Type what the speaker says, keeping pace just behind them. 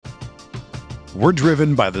We're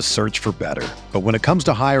driven by the search for better. But when it comes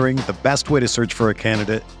to hiring, the best way to search for a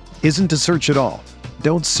candidate isn't to search at all.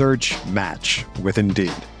 Don't search, match with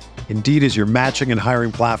Indeed. Indeed is your matching and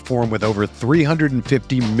hiring platform with over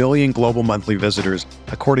 350 million global monthly visitors,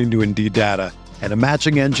 according to Indeed data, and a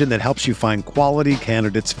matching engine that helps you find quality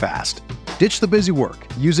candidates fast. Ditch the busy work.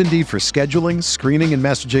 Use Indeed for scheduling, screening, and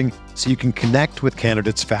messaging so you can connect with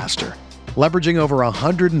candidates faster. Leveraging over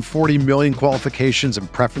 140 million qualifications and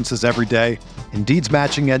preferences every day, Indeed's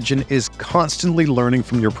matching engine is constantly learning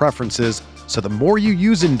from your preferences, so the more you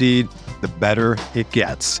use Indeed, the better it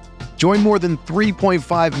gets. Join more than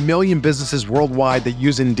 3.5 million businesses worldwide that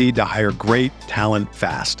use Indeed to hire great talent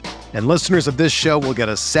fast. And listeners of this show will get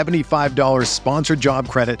a $75 sponsored job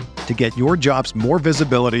credit to get your jobs more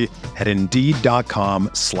visibility at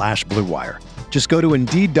Indeed.com/Blue Wire. Just go to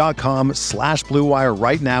Indeed.com/Blue Wire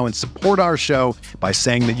right now and support our show by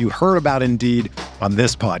saying that you heard about Indeed on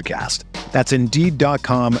this podcast. That's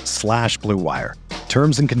Indeed.com/Blue Wire.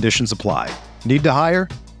 Terms and conditions apply. Need to hire?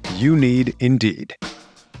 You need Indeed.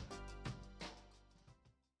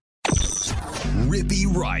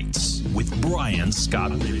 Rippee Writes with Brian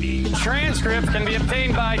Scott Rippee. Transcript can be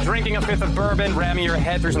obtained by drinking a fifth of bourbon, ramming your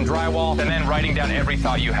head through some drywall, and then writing down every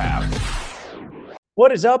thought you have.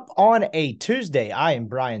 What is up on a Tuesday? I am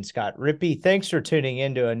Brian Scott Rippee. Thanks for tuning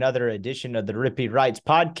in to another edition of the Rippee Writes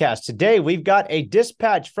podcast. Today, we've got a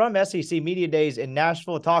dispatch from SEC Media Days in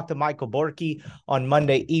Nashville. Talked to Michael Borkey on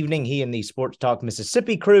Monday evening. He and the Sports Talk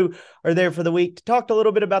Mississippi crew are there for the week to talk a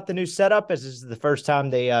little bit about the new setup, as this is the first time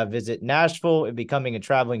they visit Nashville and becoming a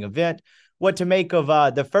traveling event. What to make of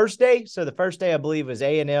the first day. So the first day, I believe, was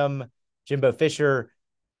A&M, Jimbo Fisher,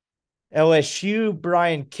 LSU,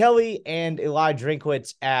 Brian Kelly, and Eli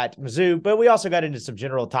Drinkwitz at Mizzou. But we also got into some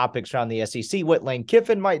general topics around the SEC, what Lane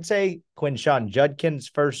Kiffin might say, Quinshon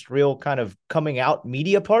Judkins' first real kind of coming out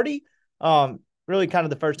media party. Really kind of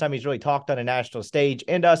the first time he's really talked on a national stage,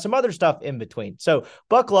 and some other stuff in between. So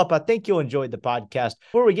buckle up. I think you'll enjoy the podcast.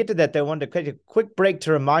 Before we get to that, though, I wanted to take a quick break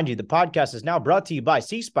to remind you the podcast is now brought to you by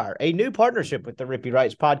C Spire, a new partnership with the Rippee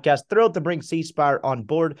Writes podcast. Thrilled to bring C Spire on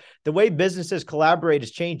board. The way businesses collaborate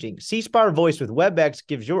is changing. C Spire Voice with WebEx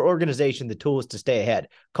gives your organization the tools to stay ahead.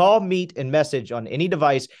 Call, meet, and message on any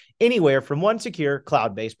device, anywhere from one secure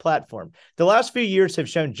cloud-based platform. The last few years have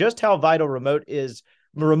shown just how vital remote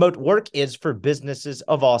work is for businesses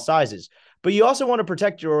of all sizes. But you also want to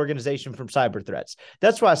protect your organization from cyber threats.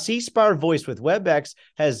 That's why C Spire Voice with WebEx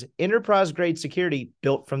has enterprise-grade security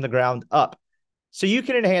built from the ground up. So you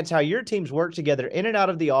can enhance how your teams work together in and out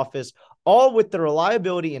of the office, all with the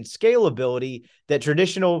reliability and scalability that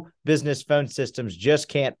traditional business phone systems just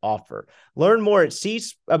can't offer. Learn more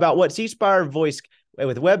about what C Spire Voice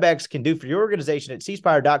with WebEx can do for your organization at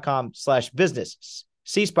cspire.com/business.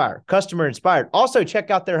 C Spire, customer inspired. Also, check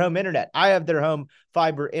out their home internet. I have their home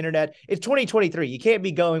fiber internet. It's 2023. You can't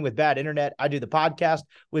be going with bad internet. I do the podcast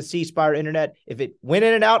with C Spire internet. If it went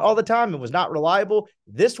in and out all the time and was not reliable,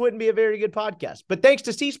 this wouldn't be a very good podcast. But thanks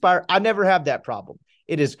to C Spire, I never have that problem.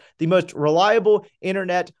 It is the most reliable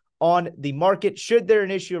internet on the market. Should there an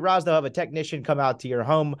issue arise, they'll have a technician come out to your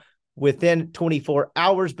home within 24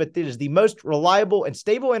 hours. But it is the most reliable and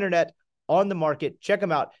stable internet on the market. Check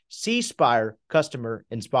them out. C Spire, customer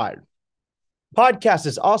inspired. Podcast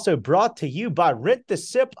is also brought to you by Rent the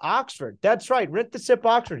Sip Oxford. That's right. Rent the Sip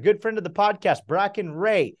Oxford. Good friend of the podcast, Bracken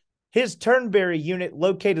Ray. His Turnberry unit,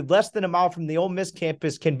 located less than a mile from the Ole Miss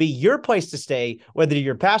campus, can be your place to stay, whether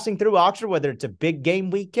you're passing through Oxford, whether it's a big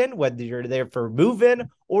game weekend, whether you're there for move-in,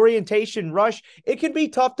 orientation, rush. It can be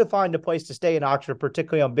tough to find a place to stay in Oxford,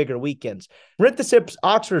 particularly on bigger weekends. Rent the Sip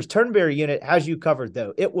Oxford's Turnberry unit has you covered,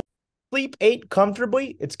 though. It will sleep 8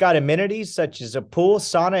 comfortably. It's got amenities such as a pool,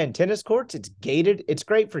 sauna, and tennis courts. It's gated. It's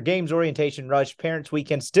great for games, orientation, rush, parents'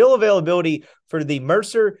 weekend. Still availability for the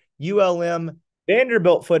Mercer, ULM,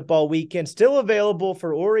 Vanderbilt football weekend. Still available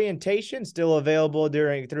for orientation. Still available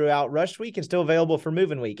throughout rush week, and still available for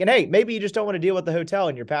moving week. And hey, maybe you just don't want to deal with the hotel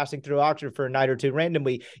and you're passing through Oxford for a night or two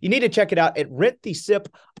randomly. You need to check it out at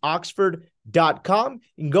rentthesipoxford.com.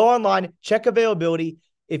 You can go online, check availability.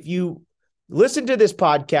 If you listen to this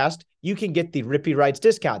podcast, you can get the Rippee Writes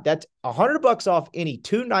discount. That's $100 off any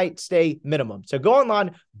 2-night stay minimum. So go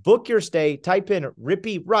online, book your stay, type in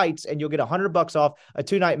Rippee Writes, and you'll get $100 off a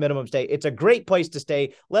 2-night minimum stay. It's a great place to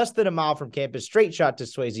stay, less than a mile from campus, straight shot to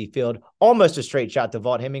Swayze Field, almost a straight shot to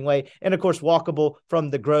Vaught Hemingway, and of course, walkable from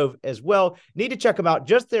the Grove as well. Need to check them out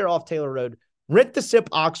just there off Taylor Road,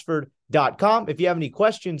 rentthesipoxford.com. If you have any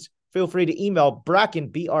questions, feel free to email Bracken,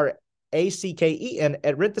 BRACKEN,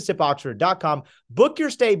 at rentthesipoxford.com. Book your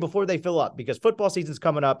stay before they fill up, because football season's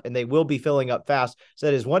coming up and they will be filling up fast. So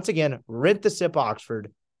that is, once again,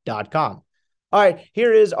 rentthesipoxford.com. All right,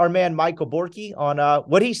 here is our man Michael Borkey on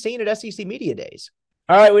what he's seen at SEC Media Days.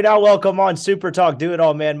 All right, we now welcome on Super Talk Do It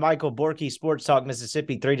All, man, Michael Borkey, Sports Talk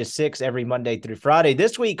Mississippi, 3 to 6 every Monday through Friday.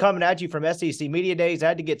 This week, coming at you from SEC Media Days, I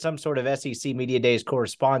had to get some sort of SEC Media Days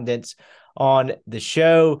correspondence on the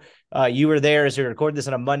show. You were there as we record this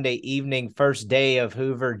on a Monday evening, first day of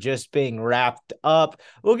Hoover just being wrapped up.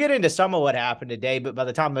 We'll get into some of what happened today, but by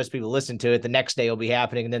the time most people listen to it, the next day will be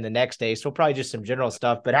happening, and then the next day. So probably just some general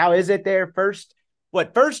stuff. But how is it there? First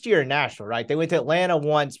year in Nashville, right? They went to Atlanta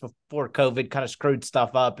once before COVID kind of screwed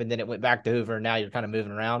stuff up, and then it went back to Hoover, and now you're kind of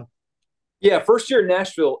moving around. Yeah, first year in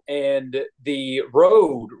Nashville, and the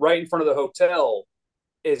road right in front of the hotel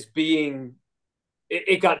is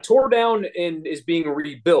it got tore down and is being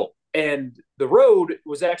rebuilt. And the road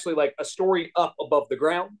was actually like a story up above the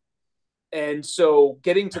ground. And so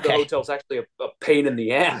getting to the hotel is actually a pain in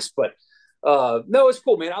the ass, but no, it's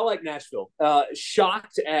cool, man. I like Nashville.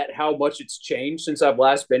 Shocked at how much it's changed since I've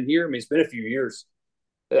last been here. I mean, it's been a few years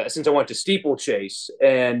since I went to Steeplechase,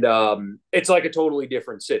 and it's like a totally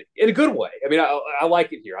different city in a good way. I mean, I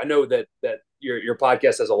like it here. I know that your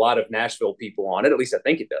podcast has a lot of Nashville people on it. At least I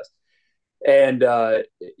think it does. And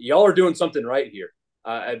y'all are doing something right here.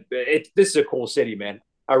 This is a cool city, man.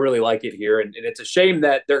 I really like it here, and it's a shame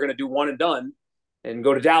that they're going to do one and done and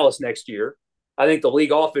go to Dallas next year. I think the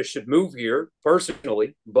league office should move here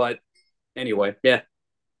personally, but anyway, yeah.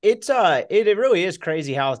 It really is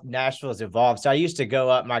crazy how Nashville has evolved. So I used to go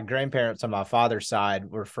up, my grandparents on my father's side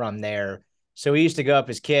were from there. So we used to go up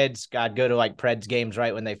as kids. I'd go to like Preds games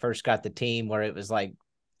right when they first got the team, where it was like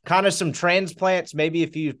kind of some transplants, maybe a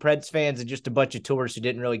few Preds fans and just a bunch of tourists who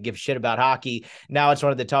didn't really give shit about hockey. Now it's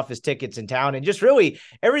one of the toughest tickets in town, and just really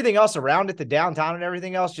everything else around it, the downtown and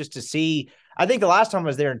everything else, just to see. I think the last time I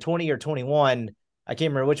was there in 20 or 21, I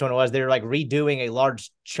can't remember which one it was. They were like redoing a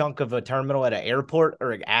large chunk of a terminal at an airport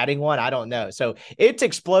or adding one. I don't know. So it's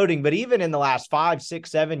exploding, but even in the last 5,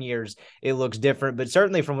 6, 7 years, it looks different. But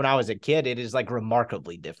certainly from when I was a kid, it is like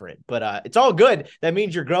remarkably different, but it's all good. That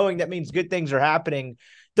means you're growing. That means good things are happening.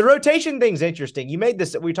 The rotation thing's interesting. You made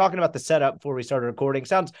this, we were talking about the setup before we started recording.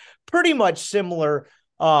 Sounds pretty much similar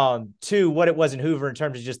to what it was in Hoover in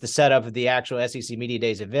terms of just the setup of the actual SEC Media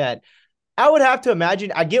Days event. I would have to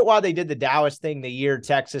imagine, I get why they did the Dallas thing the year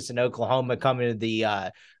Texas and Oklahoma come into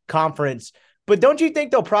the conference, but don't you think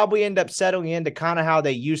they'll probably end up settling into kind of how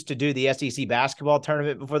they used to do the SEC basketball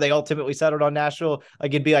tournament before they ultimately settled on Nashville?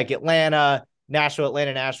 Like it'd be like Atlanta, Nashville,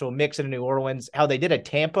 mix in New Orleans, how they did at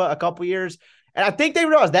Tampa a couple years. And I think they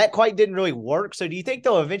realized that quite didn't really work. So do you think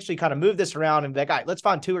they'll eventually kind of move this around and be like, all right, let's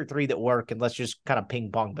find 2 or 3 that work and let's just kind of ping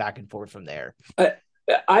pong back and forth from there?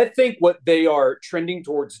 I think what they are trending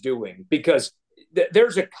towards doing, because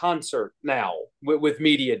there's a concert now with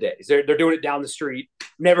Media Days. They're doing it down the street.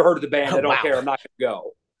 Never heard of the band. I don't care. I'm not going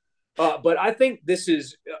to go. But I think this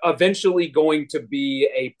is eventually going to be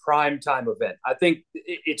a primetime event. I think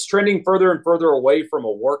it's trending further and further away from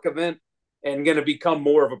a work event and going to become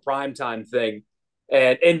more of a primetime thing.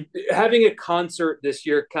 And having a concert this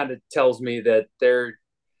year kind of tells me that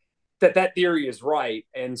that theory is right.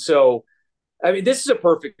 And so, I mean, this is a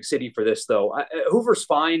perfect city for this, though. Hoover's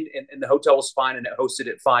fine, and the hotel's fine, and it hosted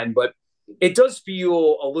it fine, but it does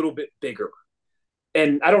feel a little bit bigger.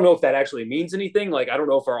 And I don't know if that actually means anything. Like, I don't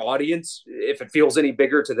know if our audience, if it feels any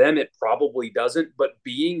bigger to them, it probably doesn't. But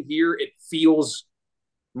being here, it feels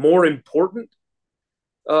more important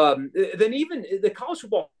than even the College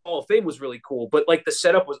Football Hall of Fame was really cool, but like the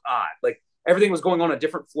setup was odd. Like everything was going on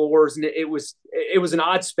different floors, and it was an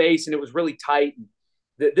odd space, and it was really tight.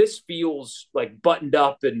 This feels like buttoned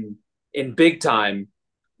up and in big time.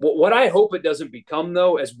 What I hope it doesn't become,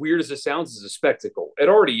 though, as weird as it sounds, is a spectacle. It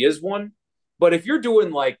already is one. But if you're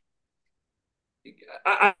doing like,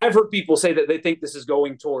 I've heard people say that they think this is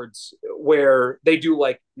going towards where they do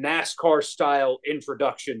like NASCAR style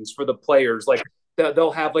introductions for the players. Like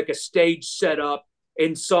they'll have like a stage set up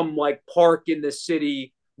in some like park in the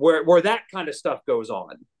city where that kind of stuff goes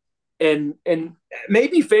on. And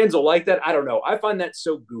maybe fans will like that. I don't know. I find that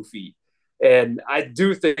so goofy. And I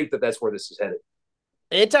do think that that's where this is headed.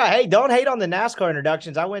 Hey, don't hate on the NASCAR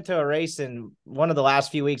introductions. I went to a race in one of the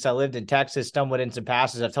last few weeks I lived in Texas, stumbled in some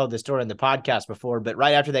passes. I've told this story in the podcast before, but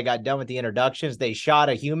right after they got done with the introductions, they shot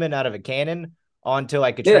a human out of a cannon onto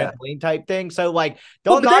like a trampoline type thing. So like,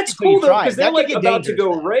 don't knock that's cool though, because they're like about to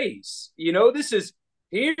go then. Race. You know,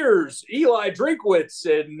 here's Eli Drinkwitz,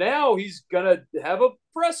 and now he's gonna have a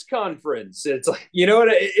press conference. It's like, you know,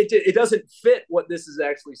 it doesn't fit what this is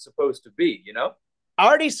actually supposed to be, you know? I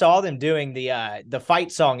already saw them doing the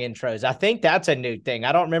fight song intros. I think that's a new thing.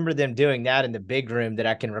 I don't remember them doing that in the big room that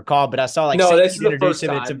I can recall, but I saw like no, this is the introduce first him.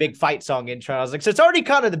 time. It's a big fight song intro. I was like, so it's already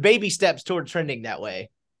kind of the baby steps toward trending that way.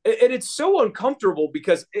 And it's so uncomfortable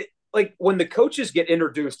because like when the coaches get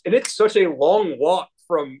introduced, and it's such a long walk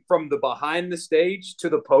from the behind the stage to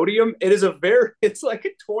the podium. It's like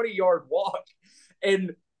a 20-yard walk.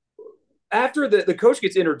 And after the coach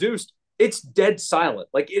gets introduced, it's dead silent.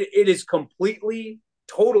 Like it is completely,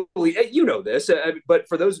 totally, you know this, but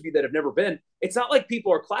for those of you that have never been, it's not like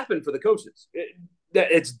people are clapping for the coaches.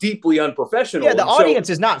 It's deeply unprofessional. Yeah, the audience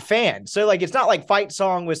is not fans. So like it's not like fight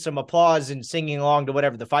song with some applause and singing along to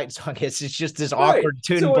whatever the fight song is. It's just this awkward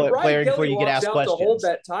tune blaring before you get asked questions. To hold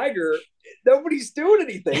that tiger, nobody's doing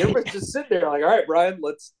anything. Everybody's just sitting there like, all right, Brian,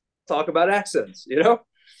 let's talk about accents, you know?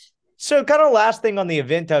 So kind of last thing on the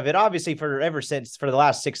event of it, obviously for the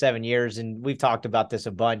last 6-7 years, and we've talked about this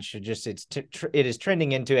a bunch, it is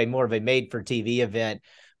trending into a more of a made for TV event,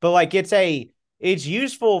 but like it's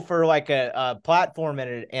useful for like a platform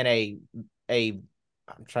and a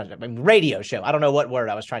radio show. I don't know what word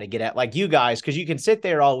I was trying to get at, like you guys, because you can sit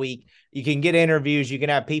there all week. You can get interviews. You can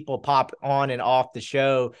have people pop on and off the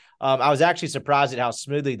show. I was actually surprised at how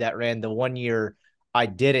smoothly that ran the 1 year I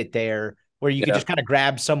did it there, where you could just kind of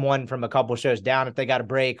grab someone from a couple shows down if they got a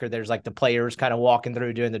break, or there's like the players kind of walking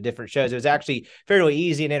through doing the different shows. It was actually fairly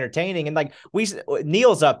easy and entertaining. And like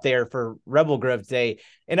Neil's up there for Rebel Grove today.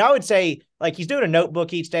 And I would say like he's doing a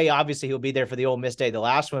notebook each day. Obviously he'll be there for the Ole Miss Day, the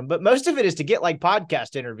last one, but most of it is to get like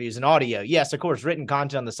podcast interviews and audio. Yes, of course, written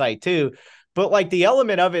content on the site too. But like the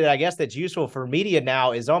element of it, I guess that's useful for media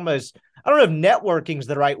now is almost, I don't know if networking is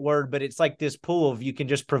the right word, but it's like this pool of you can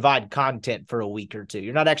just provide content for a week or two.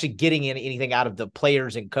 You're not actually getting anything out of the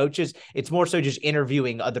players and coaches. It's more so just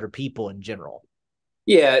interviewing other people in general.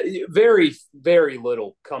 Yeah, very, very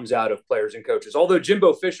little comes out of players and coaches. Although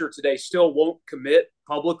Jimbo Fisher today still won't commit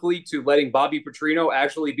publicly to letting Bobby Petrino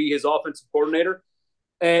actually be his offensive coordinator.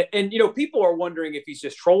 And you know, people are wondering if he's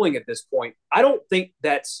just trolling at this point. I don't think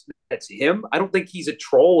that's him. I don't think he's a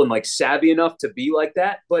troll and like savvy enough to be like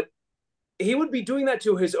that. But he would be doing that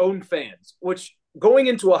to his own fans, which going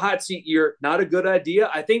into a hot seat year, not a good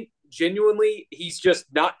idea. I think genuinely he's just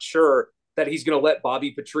not sure that he's going to let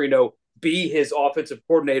Bobby Petrino be his offensive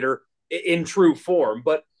coordinator in true form.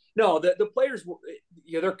 But no, the players,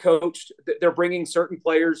 you know, they're coached. They're bringing certain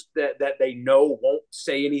players that they know won't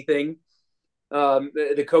say anything.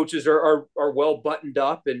 The coaches are well buttoned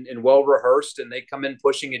up and well rehearsed, and they come in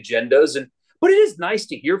pushing agendas. But it is nice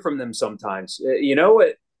to hear from them sometimes. You know,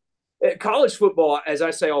 college football, as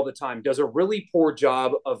I say all the time, does a really poor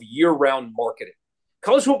job of year-round marketing.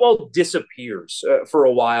 College football disappears for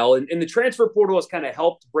a while, and the transfer portal has kind of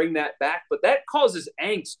helped bring that back. But that causes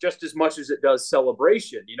angst just as much as it does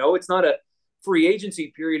celebration. You know, it's not a free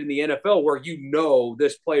agency period in the NFL where you know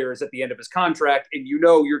this player is at the end of his contract and you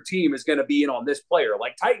know your team is going to be in on this player.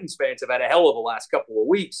 Like Titans fans have had a hell of a last couple of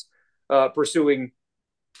weeks pursuing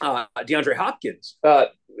DeAndre Hopkins.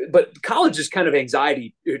 But college is kind of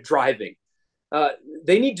anxiety driving.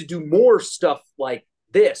 They need to do more stuff like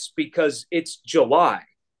this because it's July.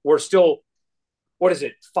 We're still,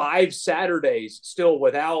 5 Saturdays still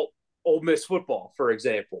without Ole Miss football, for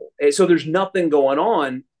example. And so there's nothing going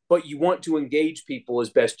on, but you want to engage people as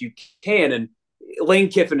best you can. And Lane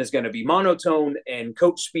Kiffin is going to be monotone and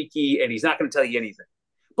coach speaky, and he's not going to tell you anything.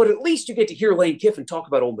 But at least you get to hear Lane Kiffin talk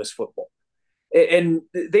about Ole Miss football. And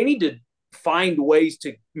they need to find ways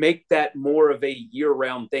to make that more of a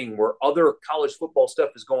year-round thing where other college football stuff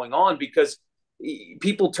is going on, because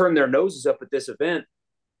people turn their noses up at this event.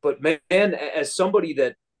 But man, as somebody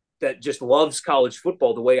that just loves college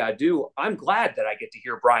football the way I do, I'm glad that I get to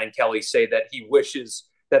hear Brian Kelly say that he wishes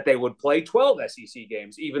that they would play 12 SEC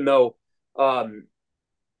games, even though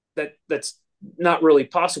that's not really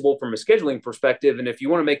possible from a scheduling perspective. And if you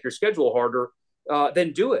want to make your schedule harder,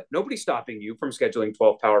 then do it. Nobody's stopping you from scheduling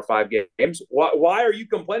 12 Power 5 games. Why are you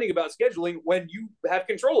complaining about scheduling when you have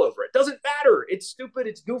control over it? Doesn't matter. It's stupid.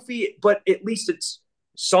 It's goofy, but at least it's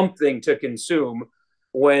something to consume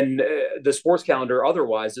when the sports calendar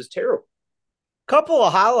otherwise is terrible. Couple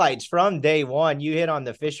of highlights from day one. You hit on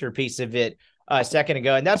the Fisher piece of it a second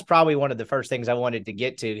ago, and that's probably one of the first things I wanted to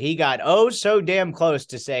get to. He got so damn close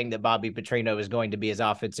to saying that Bobby Petrino is going to be his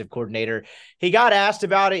offensive coordinator. He got asked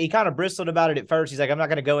about it. He kind of bristled about it at first. He's like, I'm not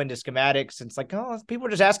going to go into schematics. And it's like, oh, people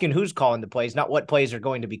are just asking who's calling the plays, not what plays are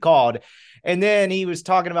going to be called. And then he was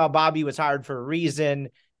talking about Bobby was hired for a reason.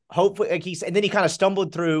 Hopefully, and then he kind of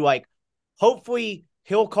stumbled through, like, hopefully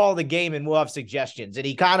he'll call the game and we'll have suggestions. And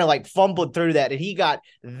he kind of like fumbled through that, and he got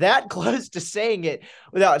that close to saying it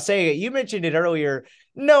without saying it. You mentioned it earlier.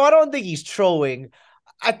 No, I don't think he's trolling.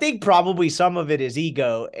 I think probably some of it is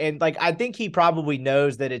ego. And like, I think he probably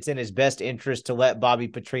knows that it's in his best interest to let Bobby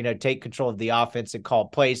Petrino take control of the offense and call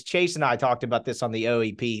plays. Chase and I talked about this on the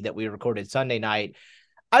OEP that we recorded Sunday night.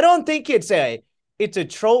 I don't think it's a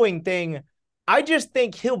trolling thing. I just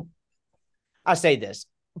think I say this.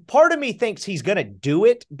 Part of me thinks he's going to do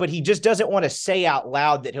it, but he just doesn't want to say out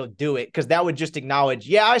loud that he'll do it because that would just acknowledge,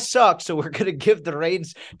 yeah, I suck, so we're going to give the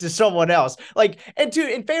reins to someone else. Like, and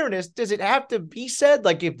in fairness, does it have to be said?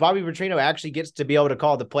 Like, if Bobby Petrino actually gets to be able to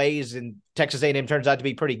call the plays and Texas A&M turns out to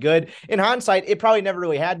be pretty good, in hindsight, it probably never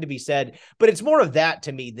really had to be said, but it's more of that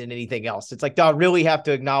to me than anything else. It's like, do I really have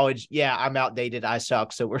to acknowledge, yeah, I'm outdated, I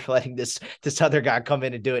suck, so we're letting this other guy come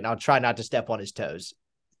in and do it, and I'll try not to step on his toes.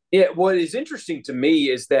 Yeah, what is interesting to me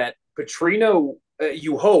is that Petrino,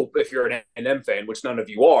 you hope, if you're an A&M fan, which none of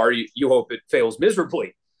you are, you hope it fails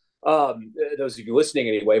miserably. Those of you listening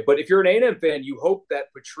anyway. But if you're an A&M fan, you hope that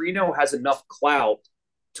Petrino has enough clout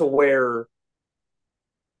to where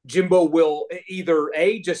Jimbo will either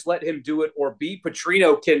A, just let him do it, or B,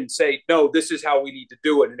 Petrino can say, no, this is how we need to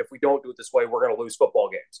do it. And if we don't do it this way, we're going to lose football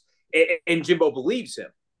games. And Jimbo believes him.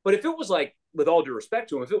 But if it was like, with all due respect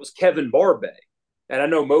to him, if it was Kevin Barbe, and I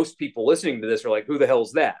know most people listening to this are like, who the hell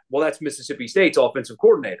is that? Well, that's Mississippi State's offensive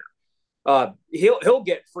coordinator. He'll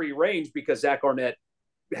get free range because Zach Arnett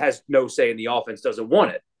has no say in the offense, doesn't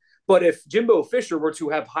want it. But if Jimbo Fisher were to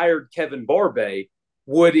have hired Kevin Barbe,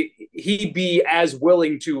 would he be as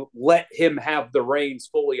willing to let him have the reins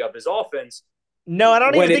fully of his offense? No, I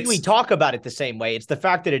don't even think we talk about it the same way. It's the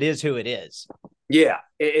fact that it is who it is. Yeah,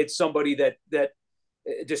 it's somebody that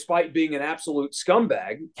despite being an absolute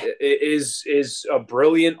scumbag, is a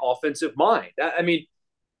brilliant offensive mind. I mean,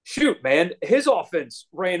 shoot, man, his offense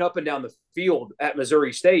ran up and down the field at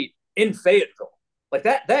Missouri State in Fayetteville. Like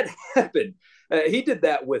that happened. He did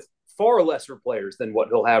that with far lesser players than what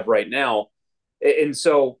he'll have right now. And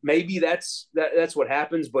so maybe that's what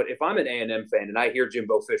happens. But if I'm an A&M fan and I hear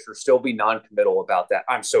Jimbo Fisher still be non-committal about that,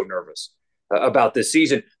 I'm so nervous about this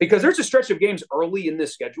season because there's a stretch of games early in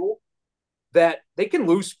this schedule that they can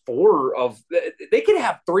lose they can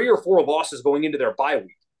have 3 or 4 losses going into their bye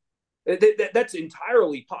week. That's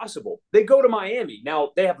entirely possible. They go to Miami. Now,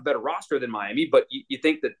 they have a better roster than Miami, but you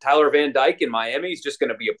think that Tyler Van Dyke in Miami is just going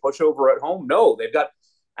to be a pushover at home? No, they've got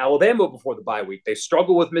Alabama before the bye week. They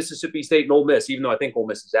struggle with Mississippi State and Ole Miss, even though I think Ole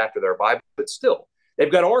Miss is after their bye, but still.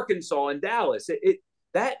 They've got Arkansas and Dallas.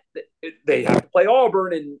 They have to play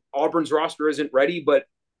Auburn, and Auburn's roster isn't ready, but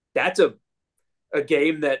that's a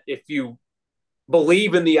game that if you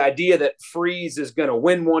believe in the idea that Freeze is going to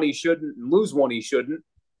win one he shouldn't and lose one he shouldn't.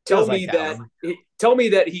 Tell me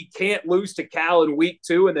that he can't lose to Cal in week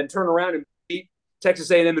 2 and then turn around and beat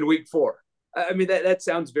Texas A&M in week 4. I mean, that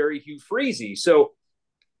sounds very Hugh Freezy. So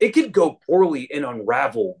it could go poorly and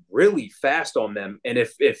unravel really fast on them. And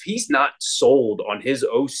if he's not sold on his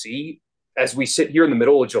OC as we sit here in the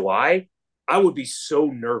middle of July, I would be so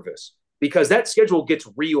nervous because that schedule gets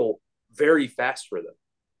real very fast for them.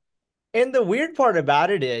 And the weird part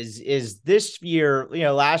about it is this year,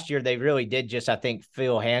 last year they really did just, I think,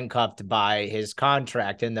 feel handcuffed by his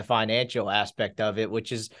contract and the financial aspect of it,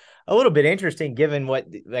 which is a little bit interesting given what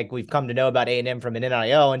we've come to know about A&M from an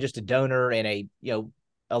NIL and just a donor and a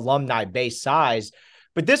alumni base size.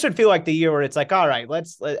 But this would feel like the year where it's like, all right,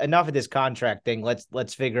 let's enough of this contract thing.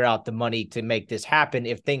 Let's figure out the money to make this happen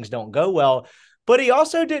if things don't go well. But he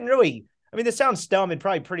also didn't really. I mean, this sounds dumb and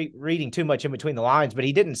probably reading too much in between the lines, but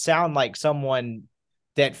he didn't sound like someone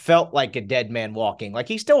that felt like a dead man walking. Like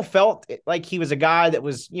he still felt like he was a guy that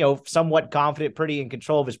was, somewhat confident, pretty in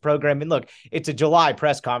control of his program. And look, it's a July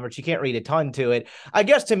press conference. You can't read a ton to it. I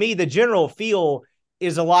guess to me, the general feel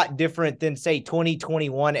is a lot different than say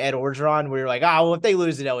 2021 Ed Orgeron, where you're like, well, if they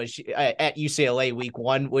lose at UCLA week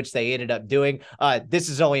 1, which they ended up doing, this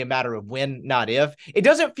is only a matter of when, not if. It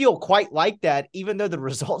doesn't feel quite like that, even though the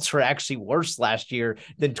results were actually worse last year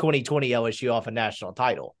than 2020 LSU off a national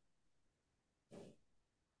title.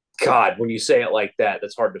 God, when you say it like that,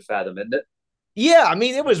 that's hard to fathom, isn't it? Yeah, I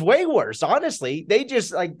mean, it was way worse, honestly. They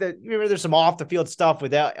just remember there's some off the field stuff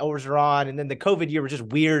with Orgeron, and then the COVID year was just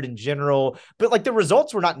weird in general. But the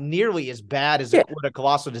results were not nearly as bad as what a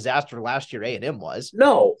colossal disaster last year A&M was.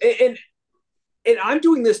 No, and I'm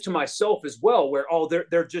doing this to myself as well, where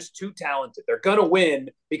they're just too talented. They're gonna win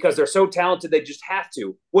because they're so talented they just have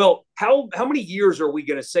to. Well, how many years are we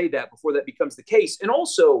gonna say that before that becomes the case? And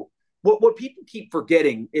also, what people keep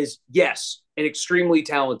forgetting is yes, an extremely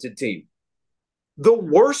talented team. The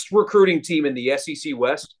worst recruiting team in the SEC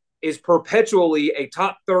West is perpetually a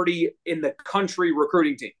top 30 in the country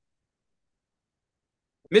recruiting team.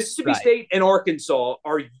 Mississippi State and Arkansas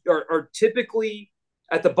are typically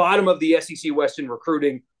at the bottom of the SEC West in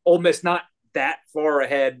recruiting. Ole Miss not that far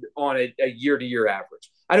ahead on a year-to-year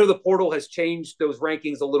average. I know the portal has changed those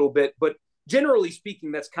rankings a little bit, but generally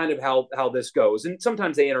speaking, that's kind of how this goes. And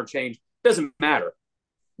sometimes they interchange. Doesn't matter.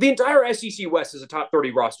 The entire SEC West is a top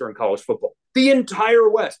 30 roster in college football. The entire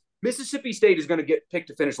West. Mississippi State is going to get picked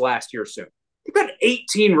to finish last year soon. They've got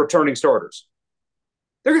 18 returning starters.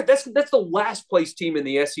 That's the last place team in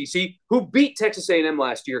the SEC who beat Texas A&M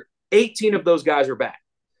last year. 18 of those guys are back.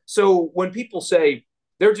 So when people say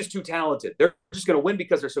they're just too talented, they're just going to win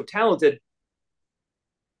because they're so talented,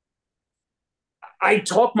 I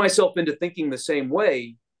talk myself into thinking the same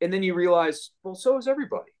way, and then you realize, well, so is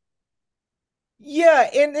everybody. Yeah,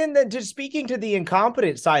 and then just speaking to the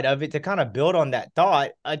incompetent side of it, to kind of build on that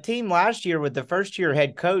thought, a team last year with the first-year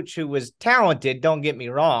head coach who was talented, don't get me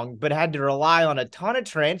wrong, but had to rely on a ton of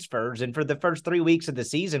transfers, and for the first 3 weeks of the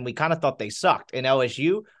season, we kind of thought they sucked, and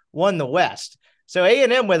LSU won the West. So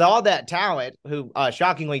A&M, with all that talent, who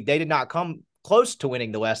shockingly, they did not come close to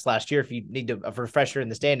winning the West last year. If you need a refresher in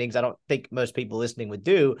the standings, I don't think most people listening would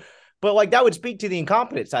do, but like that would speak to the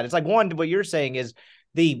incompetent side. It's like, one, what you're saying is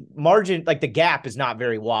the margin, like the gap is not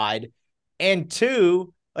very wide. And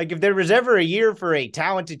two, like if there was ever a year for a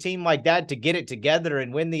talented team like that to get it together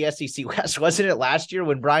and win the SEC West, wasn't it last year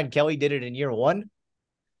when Brian Kelly did it in year one?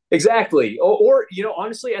 Exactly. Or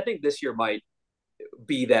honestly, I think this year might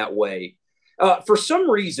be that way. For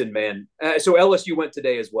some reason, man, so LSU went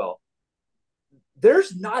today as well.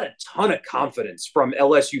 There's not a ton of confidence from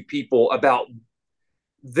LSU people about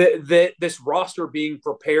this roster being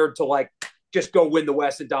prepared to like just go win the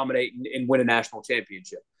West and dominate and win a national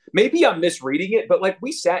championship. Maybe I'm misreading it, but like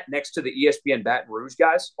we sat next to the ESPN Baton Rouge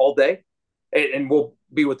guys all day, and we'll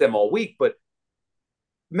be with them all week. But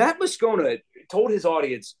Matt Moscona told his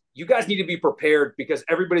audience, you guys need to be prepared because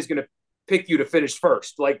everybody's going to pick you to finish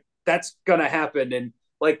first. Like that's going to happen. And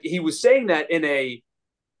like he was saying that in a,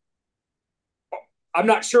 I'm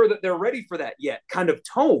not sure that they're ready for that yet kind of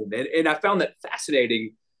tone. And I found that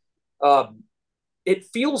fascinating. It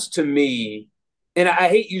feels to me, and I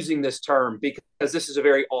hate using this term because this is a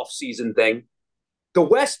very off-season thing, the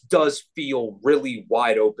West does feel really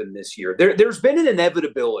wide open this year. There's been an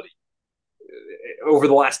inevitability over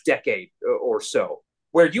the last decade or so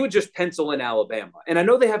where you would just pencil in Alabama. And I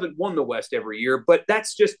know they haven't won the West every year, but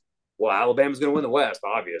that's just, well, Alabama's going to win the West,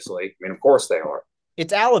 obviously. I mean, of course they are.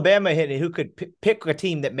 It's Alabama who could pick a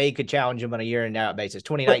team that could challenge them on a year-in-out basis.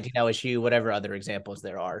 2019 LSU, whatever other examples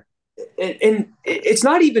there are. And it's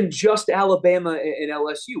not even just Alabama and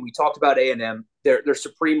LSU. We talked about A&M. They're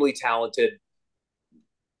supremely talented.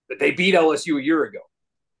 They beat LSU a year ago.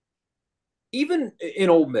 Even in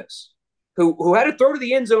Ole Miss, who had to throw to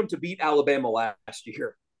the end zone to beat Alabama last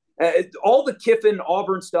year. All the Kiffin,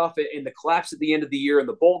 Auburn stuff and the collapse at the end of the year and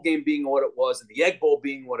the bowl game being what it was and the Egg Bowl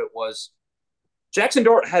being what it was, Jackson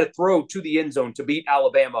Dart had to throw to the end zone to beat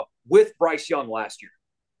Alabama with Bryce Young last year,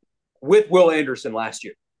 with Will Anderson last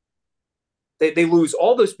year. They lose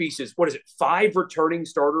all those pieces. What is it? 5 returning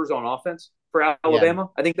starters on offense for Alabama?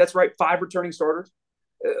 Yeah. I think that's right. 5 returning starters.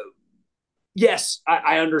 Yes,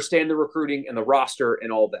 I understand the recruiting and the roster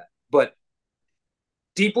and all that, but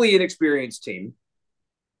deeply inexperienced team,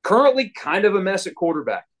 currently kind of a mess at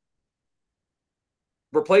quarterback,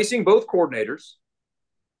 replacing both coordinators.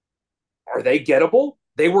 Are they gettable?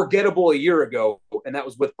 They were gettable a year ago, and that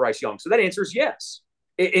was with Bryce Young. So that answer is yes.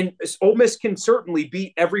 And Ole Miss can certainly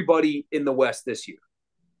beat everybody in the West this year.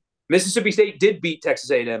 Mississippi State did beat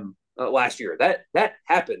Texas A&M last year. That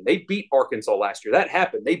happened. They beat Arkansas last year. That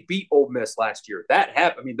happened. They beat Ole Miss last year. That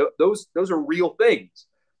happened. I mean, those are real things.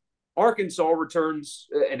 Arkansas returns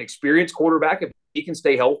an experienced quarterback if he can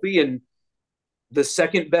stay healthy and the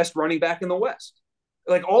second best running back in the West.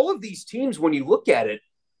 Like all of these teams, when you look at it,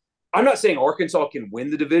 I'm not saying Arkansas can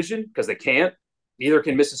win the division because they can't. Neither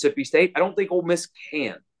can Mississippi State. I don't think Ole Miss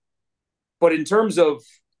can. But in terms of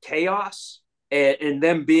chaos and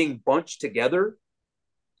them being bunched together,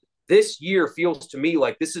 this year feels to me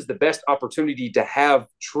like this is the best opportunity to have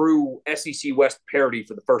true SEC West parity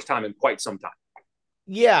for the first time in quite some time.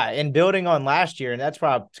 Yeah, and building on last year, and that's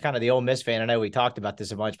probably kind of the Ole Miss fan. I know we talked about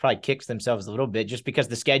this a bunch, probably kicks themselves a little bit just because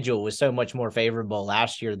the schedule was so much more favorable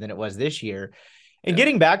last year than it was this year. And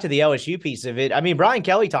getting back to the LSU piece of it, I mean, Brian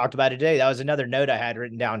Kelly talked about it today. That was another note I had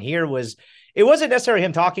written down here was it wasn't necessarily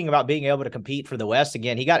him talking about being able to compete for the West.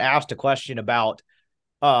 Again, he got asked a question about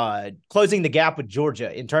closing the gap with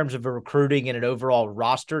Georgia in terms of a recruiting and an overall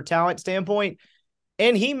roster talent standpoint.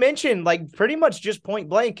 And he mentioned like pretty much just point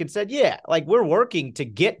blank and said, yeah, like we're working to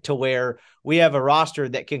get to where we have a roster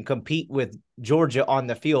that can compete with Georgia on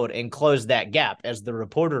the field and close that gap, as the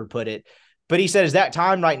reporter put it. But he said, is that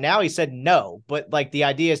time right now? He said, no, but like the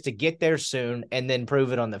idea is to get there soon and then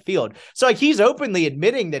prove it on the field. So like he's openly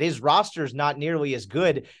admitting that his roster is not nearly as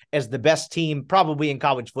good as the best team probably in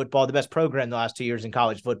college football, the best program the last 2 years in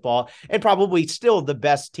college football, and probably still the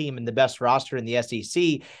best team and the best roster in the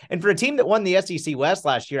SEC. And for a team that won the SEC West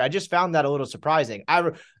last year, I just found that a little surprising.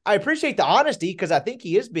 I appreciate the honesty because I think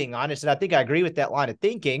he is being honest, and I think I agree with that line of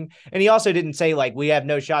thinking. And he also didn't say like we have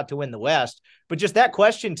no shot to win the West, but just that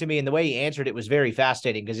question to me and the way he answered it was very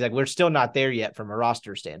fascinating because he's like, we're still not there yet from a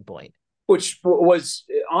roster standpoint. Which was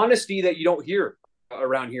honesty that you don't hear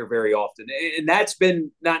around here very often. And that's been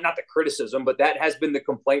not the criticism, but that has been the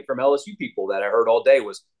complaint from LSU people that I heard all day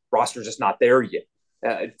was roster's just not there yet.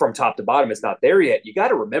 From top to bottom, it's not there yet. You got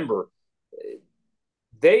to remember,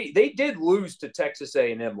 they did lose to Texas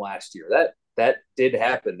A&M last year. That did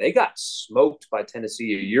happen. They got smoked by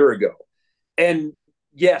Tennessee a year ago. And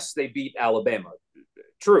yes, they beat Alabama.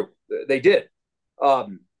 True, they did.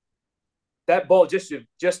 That ball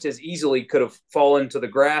just as easily could have fallen to the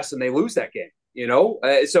grass and they lose that game,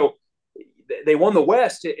 So they won the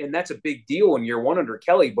West, and that's a big deal in year one under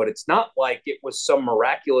Kelly, but it's not like it was some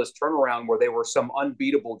miraculous turnaround where they were some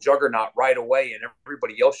unbeatable juggernaut right away and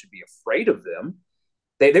everybody else should be afraid of them.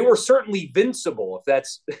 They were certainly vincible,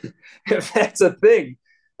 if that's a thing.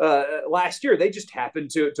 Last year, they just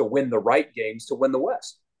happened to win the right games to win the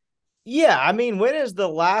West. Yeah, I mean, when is the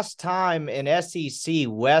last time an SEC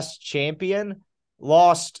West champion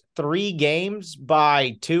lost 3 games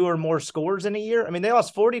by 2 or more scores in a year? I mean, they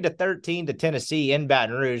lost 40-13 to Tennessee in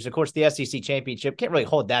Baton Rouge. Of course, the SEC championship can't really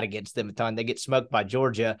hold that against them a ton. They get smoked by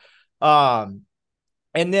Georgia. And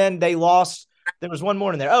then they lost. There was one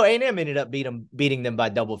more in there. Oh, A&M ended up beating them by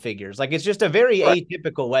double figures. Like it's just a very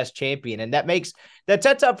atypical West champion. And that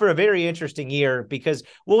sets up for a very interesting year because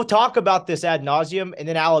we'll talk about this ad nauseum and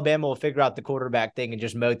then Alabama will figure out the quarterback thing and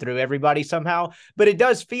just mow through everybody somehow. But it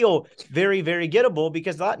does feel very, very gettable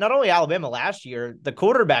because not only Alabama last year, the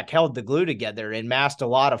quarterback held the glue together and masked a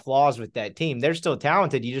lot of flaws with that team. They're still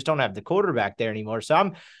talented. You just don't have the quarterback there anymore.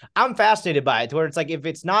 So I'm fascinated by it to where it's like, if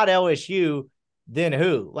it's not LSU, then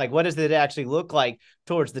who? Like, what does it actually look like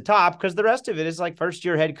towards the top? Because the rest of it is like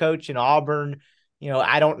first-year head coach in Auburn.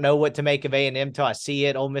 I don't know what to make of A&M till I see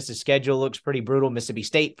it. Ole Miss's schedule looks pretty brutal. Mississippi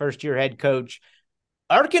State first-year head coach.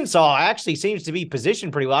 Arkansas actually seems to be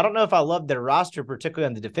positioned pretty well. I don't know if I love their roster, particularly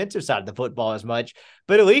on the defensive side of the football as much,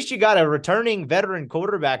 but at least you got a returning veteran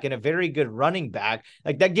quarterback and a very good running back.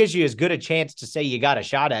 Like that gives you as good a chance to say you got a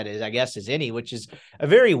shot at it, I guess, as any, which is a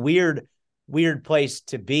very weird place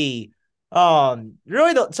to be.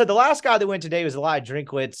 Really, so the last guy that went today was Elijah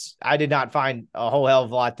Drinkwitz. I did not find a whole hell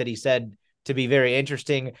of a lot that he said to be very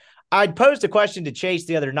interesting. I'd posed a question to Chase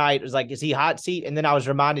the other night. It was like, is he hot seat? And then I was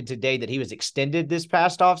reminded today that he was extended this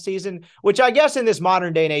past offseason, which I guess in this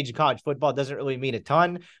modern day and age of college football doesn't really mean a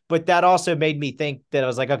ton, but that also made me think that I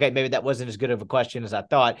was like, okay, maybe that wasn't as good of a question as I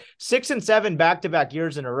thought. 6 and 7 back-to-back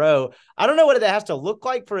years in a row. I don't know what that has to look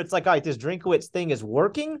like for it's like, all right, this Drinkwitz thing is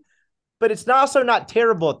working, but it's also not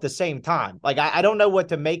terrible at the same time. Like, I don't know what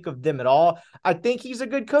to make of them at all. I think he's a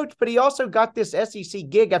good coach, but he also got this SEC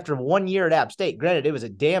gig after 1 year at App State. Granted, it was a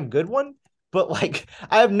damn good one, but like,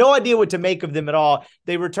 I have no idea what to make of them at all.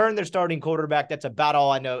 They returned their starting quarterback. That's about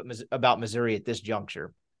all I know about Missouri at this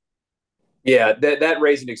juncture. Yeah, that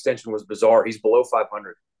raise and extension was bizarre. He's below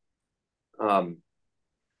 500.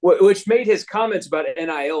 Which made his comments about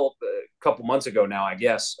NIL a couple months ago now, I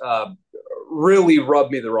guess, really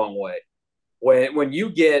rubbed me the wrong way. When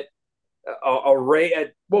you get a raise,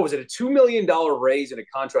 what was it, a $2 million raise and a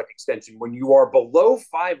contract extension when you are below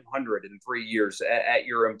 500 in 3 years at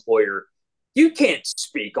your employer, you can't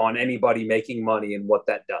speak on anybody making money and what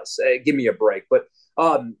that does. Give me a break. But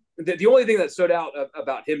the only thing that stood out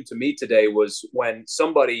about him to me today was when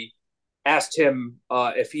somebody asked him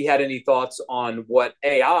if he had any thoughts on what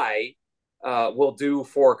AI will do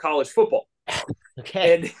for college football.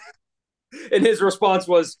 Okay. And his response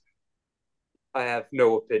was, I have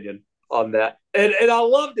no opinion on that. And I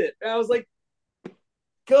loved it. And I was like,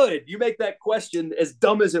 good. You make that question as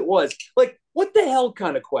dumb as it was. Like, what the hell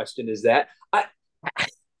kind of question is that?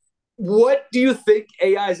 What do you think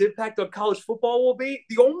AI's impact on college football will be?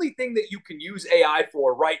 The only thing that you can use AI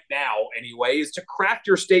for right now, anyway, is to craft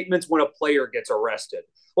your statements when a player gets arrested.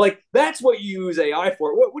 Like, that's what you use AI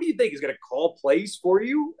for. What do you think is going to call plays for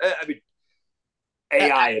you? I mean,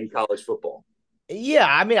 AI in college football. Yeah,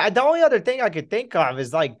 I mean, the only other thing I could think of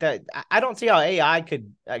is like that. I don't see how AI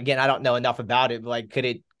could. Again, I don't know enough about it. But like,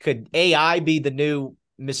 could AI be the new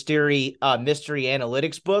mystery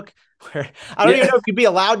analytics book? I don't even know if you'd be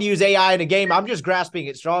allowed to use AI in a game. I'm just grasping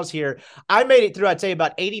at straws here. I made it through, I'd say,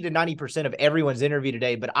 about 80 to 90% of everyone's interview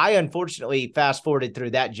today, but I unfortunately fast forwarded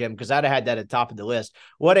through that, Jim, because I'd have had that at the top of the list.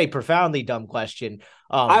 What a profoundly dumb question.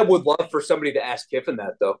 I would love for somebody to ask Kiffin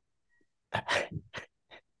that, though.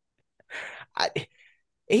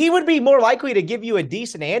 He would be more likely to give you a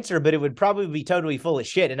decent answer, but it would probably be totally full of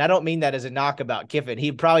shit. And I don't mean that as a knock about Kiffin.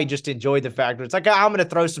 He'd probably just enjoy the fact that it's like, I'm going to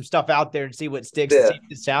throw some stuff out there and see what sticks and see if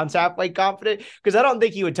it sounds halfway confident. Because I don't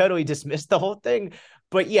think he would totally dismiss the whole thing.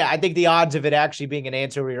 But yeah, I think the odds of it actually being an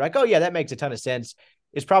answer where you're like, oh yeah, that makes a ton of sense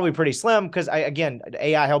is probably pretty slim. Because again,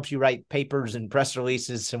 AI helps you write papers and press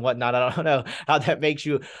releases and whatnot. I don't know how that makes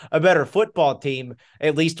you a better football team,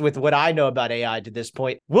 at least with what I know about AI to this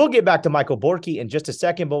point. We'll get back to Michael Borkey in just a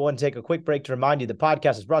second, but I want to take a quick break to remind you the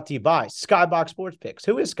podcast is brought to you by Skybox Sports Picks.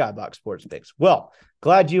 Who is Skybox Sports Picks? Well,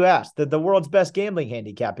 glad you asked. The world's best gambling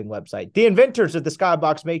handicapping website, the inventors of the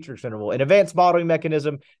Skybox Matrix Interval, an advanced modeling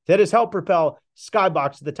mechanism that has helped propel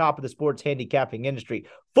Skybox to the top of the sports handicapping industry.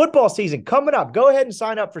 Football season coming up. Go ahead and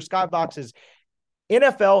sign up for Skybox's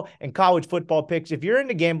NFL and college football picks. If you're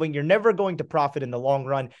into gambling, you're never going to profit in the long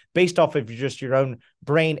run based off of just your own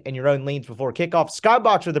brain and your own leans before kickoff.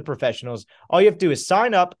 Skybox are the professionals. All you have to do is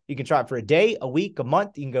sign up. You can try it for a day, a week, a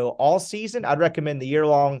month. You can go all season. I'd recommend the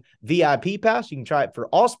year-long VIP pass. You can try it for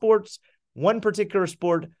all sports, one particular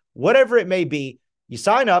sport, whatever it may be. You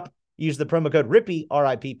sign up, use the promo code Rippee,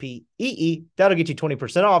 RIPPEE. That'll get you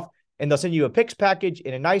 20% off. And they'll send you a picks package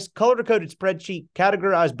in a nice color-coded spreadsheet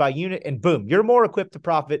categorized by unit, and boom, you're more equipped to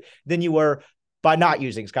profit than you were by not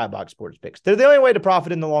using Skybox Sports Picks. They're the only way to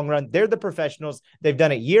profit in the long run. They're the professionals. They've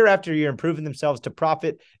done it year after year, improving themselves to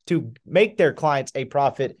profit, to make their clients a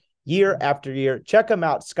profit year after year. Check them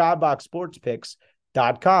out,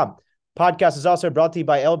 skyboxsportspicks.com. Podcast is also brought to you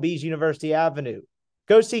by LB's University Avenue.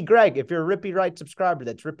 Go see Greg if you're a Rippee Wright subscriber.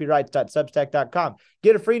 That's rippeewrights.substack.com.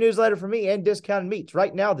 Get a free newsletter from me and discounted meats.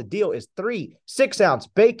 Right now, the deal is 3 6-ounce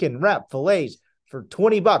bacon wrap fillets for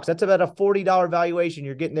 $20. That's about a $40 valuation.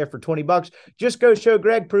 You're getting there for $20. Just go show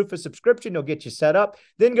Greg proof of subscription. He'll get you set up.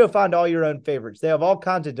 Then go find all your own favorites. They have all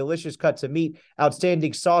kinds of delicious cuts of meat,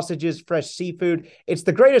 outstanding sausages, fresh seafood. It's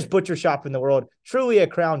the greatest butcher shop in the world. Truly a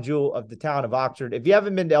crown jewel of the town of Oxford. If you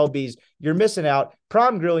haven't been to LB's, you're missing out.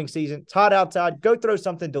 Prime grilling season. It's hot outside. Go throw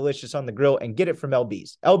something delicious on the grill and get it from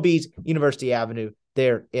LB's. LB's University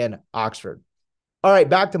there in Oxford. All right,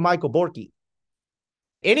 back to Michael Borkey.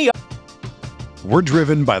 We're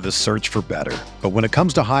driven by the search for better. But when it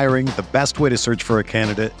comes to hiring, the best way to search for a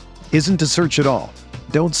candidate isn't to search at all.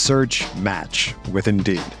 Don't search, match with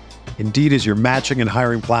Indeed. Indeed is your matching and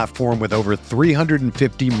hiring platform with over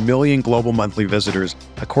 350 million global monthly visitors,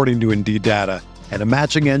 according to Indeed data, and a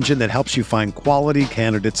matching engine that helps you find quality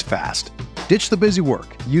candidates fast. Ditch the busy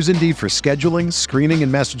work. Use Indeed for scheduling, screening,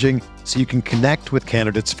 and messaging so you can connect with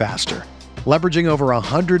candidates faster. Leveraging over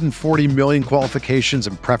 140 million qualifications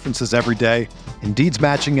and preferences every day, Indeed's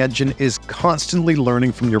matching engine is constantly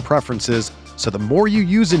learning from your preferences, so the more you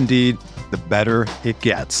use Indeed, the better it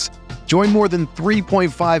gets. Join more than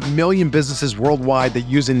 3.5 million businesses worldwide that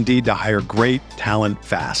use Indeed to hire great talent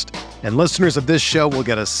fast. And listeners of this show will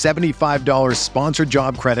get a $75 sponsored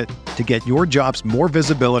job credit to get your jobs more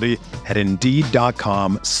visibility at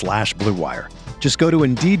Indeed.com/Blue Wire. Just go to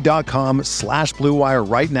Indeed.com/Blue Wire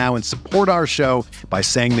right now and support our show by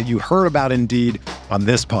saying that you heard about Indeed on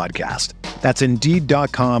this podcast. That's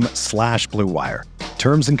Indeed.com/Blue Wire.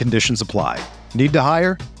 Terms and conditions apply. Need to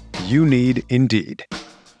hire? You need Indeed.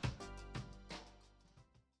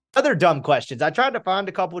 Other dumb questions. I tried to find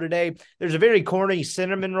a couple today. There's a very corny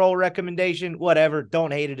cinnamon roll recommendation. Whatever.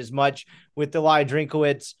 Don't hate it as much with Eli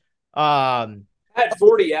Drinkowitz. At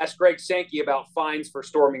 40, asked Greg Sankey about fines for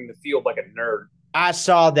storming the field like a nerd. I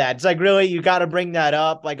saw that. It's like, really, you got to bring that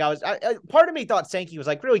up. Like part of me thought Sankey was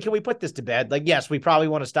like, really, can we put this to bed? Like, yes, we probably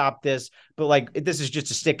want to stop this, but like, this is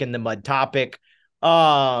just a stick in the mud topic.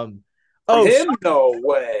 No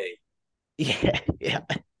way.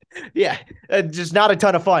 Yeah. Just not a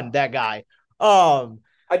ton of fun, that guy. I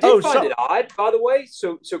did find it odd, by the way.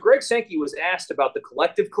 So Greg Sankey was asked about the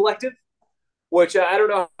collective, which I don't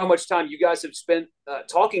know how much time you guys have spent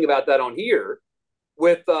talking about that on here,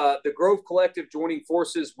 with the Grove Collective joining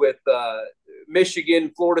forces with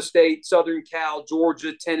Michigan, Florida State, Southern Cal,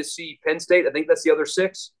 Georgia, Tennessee, Penn State. I think that's the other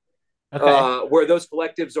 6. Okay. Where those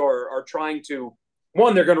collectives are trying to,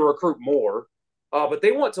 one, they're going to recruit more, but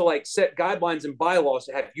they want to like set guidelines and bylaws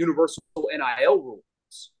to have universal NIL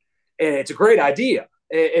rules. And it's a great idea.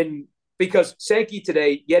 And because Sankey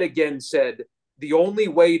today yet again said the only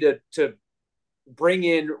way to bring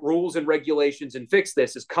in rules and regulations and fix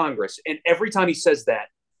this is Congress. And every time he says that,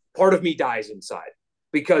 part of me dies inside,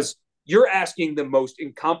 because you're asking the most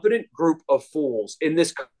incompetent group of fools in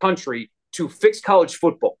this country to fix college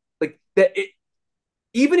football. Like that,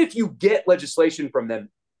 even if you get legislation from them,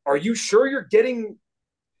 are you sure you're getting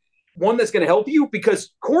one that's going to help you?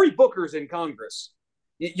 Because Cory Booker's in Congress.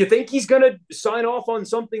 You think he's going to sign off on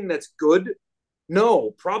something that's good?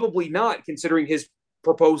 No, probably not, considering his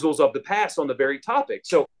proposals of the past on the very topic.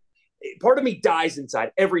 So part of me dies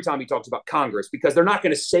inside every time he talks about Congress, because they're not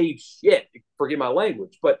going to save shit. Forgive my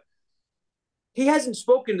language, but he hasn't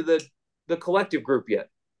spoken to the collective group yet.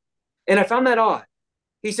 And I found that odd.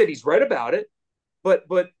 He said he's read about it, but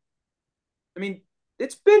I mean,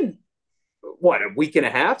 it's been what, a week and a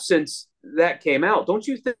half since that came out. Don't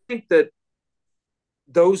you think that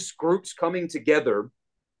those groups coming together,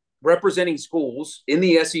 representing schools in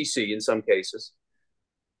the SEC in some cases,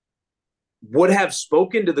 would have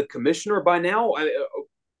spoken to the commissioner by now?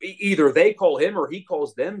 Either they call him or he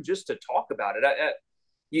calls them just to talk about it.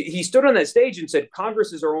 He stood on that stage and said,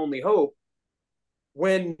 Congress is our only hope,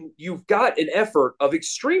 when you've got an effort of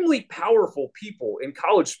extremely powerful people in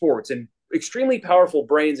college sports and extremely powerful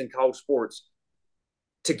brains in college sports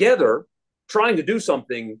together trying to do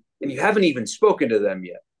something, and you haven't even spoken to them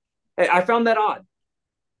yet. I found that odd.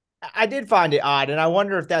 I did find it odd, and I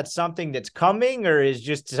wonder if that's something that's coming or is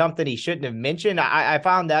just something he shouldn't have mentioned. I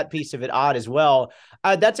found that piece of it odd as well.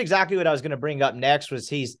 That's exactly what I was going to bring up next. Was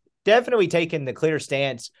he's definitely taken the clear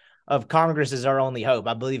stance of Congress is our only hope.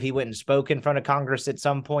 I believe he went and spoke in front of Congress at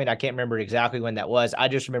some point. I can't remember exactly when that was. I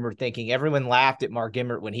just remember thinking everyone laughed at Mark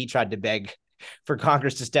Emmert when he tried to beg for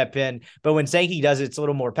Congress to step in. But when Sankey does it, it's a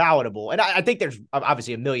little more palatable. And I think there's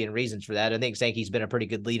obviously a million reasons for that. I think Sankey's been a pretty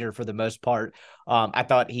good leader for the most part. I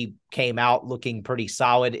thought he came out looking pretty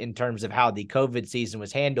solid in terms of how the COVID season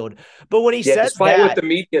was handled. But when he said despite that, what the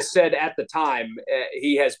media said at the time,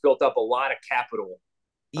 he has built up a lot of capital.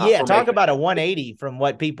 Talk about a 180 from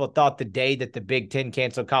what people thought the day that the Big Ten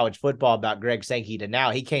canceled college football about Greg Sankey to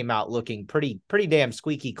now. He came out looking pretty damn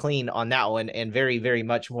squeaky clean on that one, and very, very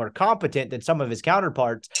much more competent than some of his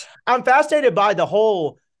counterparts. I'm fascinated by the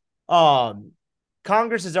whole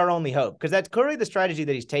Congress is our only hope, because that's clearly the strategy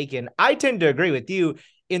that he's taken. I tend to agree with you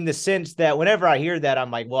in the sense that whenever I hear that, I'm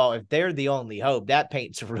like, well, if they're the only hope, that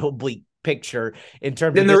paints a real bleak picture in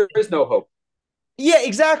terms then of there is no hope. Yeah,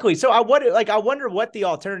 exactly. So I wonder what the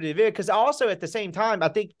alternative is, because also at the same time, I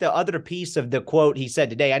think the other piece of the quote he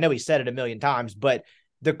said today, I know he said it a million times, but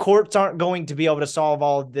the courts aren't going to be able to solve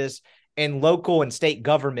all of this, and local and state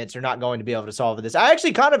governments are not going to be able to solve this. I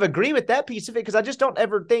actually kind of agree with that piece of it, because I just don't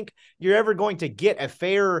ever think you're ever going to get a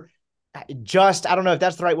fair, just, I don't know if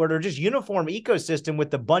that's the right word, or just uniform ecosystem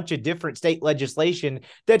with a bunch of different state legislation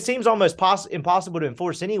that seems almost impossible to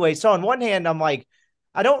enforce anyway. So on one hand, I'm like,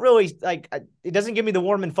 I don't really it doesn't give me the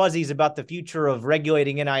warm and fuzzies about the future of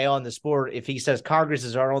regulating NIL in the sport if he says Congress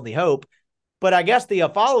is our only hope. But I guess the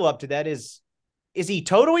follow-up to that is he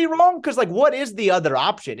totally wrong? Because what is the other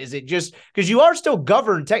option? Is it just, because you are still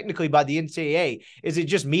governed technically by the NCAA, is it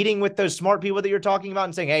just meeting with those smart people that you're talking about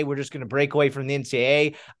and saying, hey, we're just going to break away from the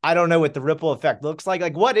NCAA? I don't know what the ripple effect looks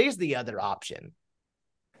like. What is the other option?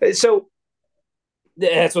 So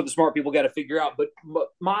that's what the smart people got to figure out. But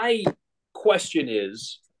my question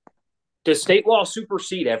is, does state law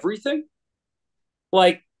supersede everything?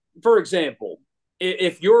 Like, for example,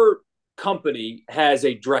 if your company has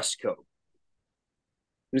a dress code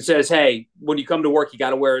and says, hey, when you come to work, you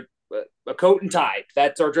got to wear a coat and tie.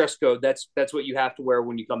 That's our dress code. That's what you have to wear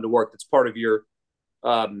when you come to work. That's part of your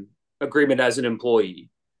agreement as an employee.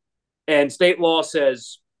 And state law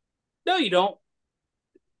says, no, you don't.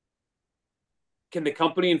 Can the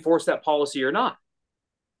company enforce that policy or not?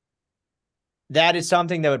 That is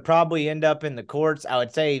something that would probably end up in the courts. I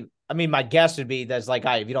would say, I mean, my guess would be that's like,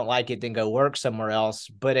 if you don't like it, then go work somewhere else.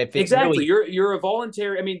 But if it's exactly, really... you're a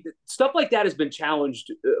voluntary. I mean, stuff like that has been challenged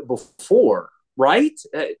before, right?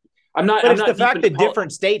 I'm not. But I'm it's not the fact that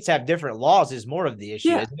different states have different laws is more of the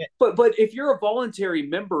issue, isn't it? But if you're a voluntary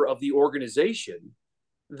member of the organization,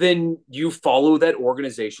 then you follow that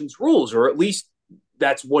organization's rules, or at least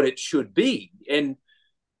that's what it should be. And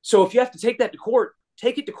so if you have to take that to court,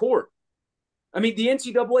 take it to court. I mean, the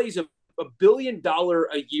NCAA is a $1 billion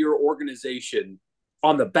a year organization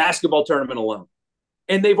on the basketball tournament alone.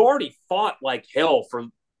 And they've already fought like hell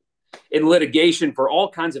in litigation for all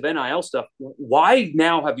kinds of NIL stuff. Why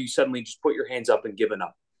now have you suddenly just put your hands up and given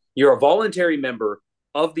up? You're a voluntary member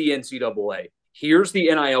of the NCAA. Here's the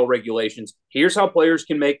NIL regulations. Here's how players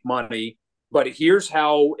can make money, but here's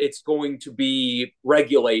how it's going to be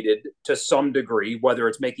regulated to some degree, whether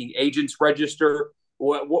it's making agents register,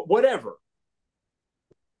 whatever.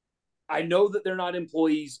 I know that they're not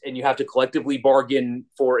employees and you have to collectively bargain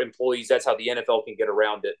for employees. That's how the NFL can get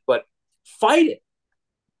around it. But fight it.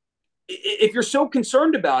 If you're so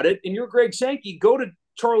concerned about it and you're Greg Sankey, go to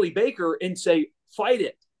Charlie Baker and say, fight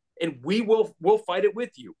it. And we'll fight it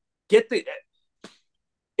with you.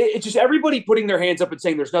 It's just everybody putting their hands up and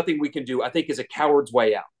saying there's nothing we can do, I think is a coward's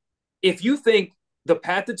way out. If you think the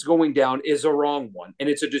path that's going down is a wrong one and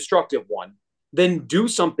it's a destructive one, then do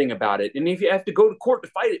something about it. And if you have to go to court to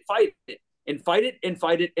fight it, and fight it and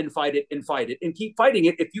fight it and fight it and fight it and keep fighting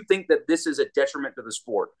it if you think that this is a detriment to the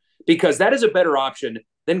sport, because that is a better option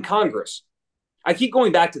than Congress. I keep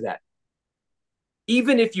going back to that.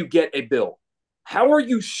 Even if you get a bill, how are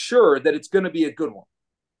you sure that it's going to be a good one?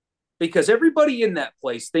 Because everybody in that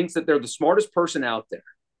place thinks that they're the smartest person out there.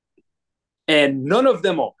 And none of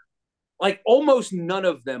them are. Like almost none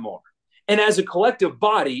of them are. And as a collective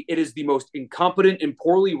body, it is the most incompetent and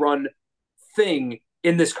poorly run thing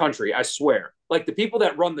in this country, I swear. Like the people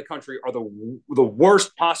that run the country are the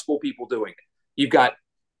worst possible people doing it. You've got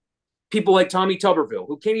people like Tommy Tuberville,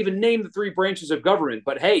 who can't even name the 3 branches of government,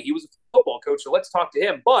 but hey, he was a football coach, so let's talk to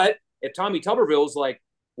him. But if Tommy Tuberville is like,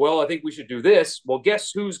 well, I think we should do this, well,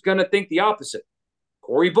 guess who's going to think the opposite?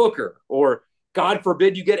 Cory Booker, or God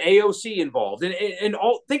forbid you get AOC involved. And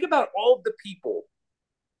think about all of the people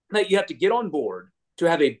that you have to get on board to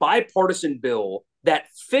have a bipartisan bill that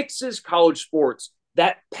fixes college sports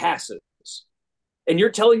that passes. And you're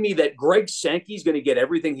telling me that Greg Sankey's going to get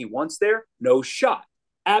everything he wants there? No shot.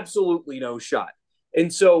 Absolutely no shot.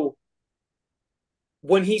 And so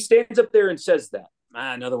when he stands up there and says that,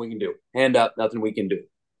 nothing we can do. Hand up, nothing we can do.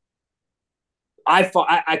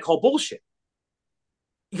 I call bullshit.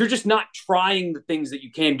 You're just not trying the things that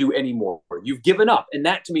you can do anymore. You've given up, and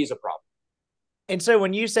that to me is a problem. And so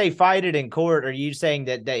when you say fight it in court, are you saying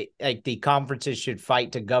that the conferences should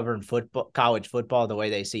fight to govern college football the way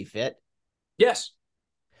they see fit? Yes.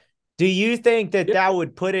 Do you think that that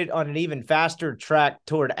would put it on an even faster track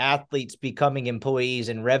toward athletes becoming employees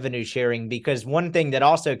and revenue sharing? Because one thing that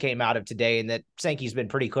also came out of today, and that Sankey's been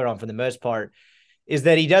pretty clear on for the most part, is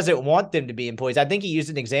that he doesn't want them to be employees. I think he used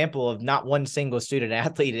an example of not one single student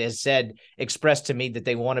athlete has expressed to me that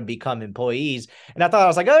they want to become employees. And I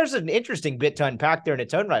was like, oh, there's an interesting bit to unpack there in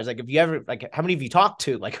its own right. It's like, if you ever, like, how many of you talked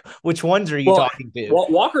to? Like, which ones are you talking to?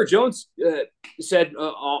 Walker Jones said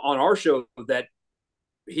on our show that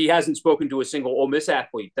he hasn't spoken to a single Ole Miss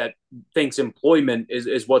athlete that thinks employment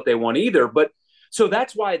is what they want either. But so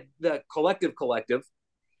that's why the collective,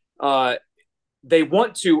 they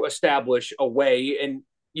want to establish a way, and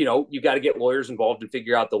you got to get lawyers involved and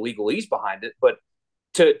figure out the legalese behind it. But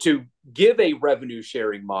to give a revenue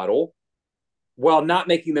sharing model while not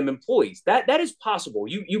making them employees, that is possible.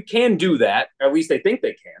 You can do that. Or at least they think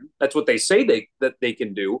they can. That's what they say that they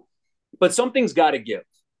can do. But something's got to give.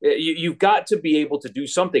 You've got to be able to do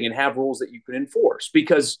something and have rules that you can enforce,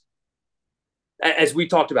 because as we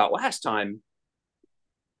talked about last time,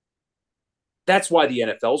 that's why the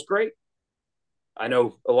NFL is great. I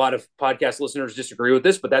know a lot of podcast listeners disagree with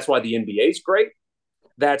this, but that's why the NBA is great.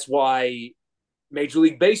 That's why Major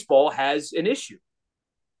League Baseball has an issue,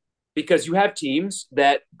 because you have teams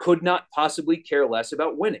that could not possibly care less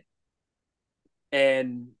about winning.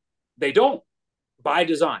 And they don't, by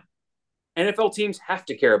design. NFL teams have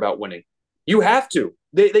to care about winning. You have to.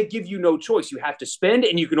 They give you no choice. You have to spend,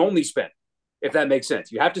 and you can only spend, if that makes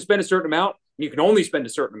sense. You have to spend a certain amount, and you can only spend a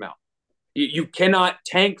certain amount. You cannot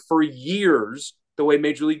tank for years the way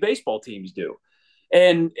Major League Baseball teams do.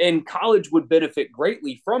 And college would benefit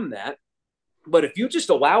greatly from that. But if you just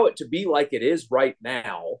allow it to be like it is right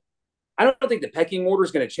now, I don't think the pecking order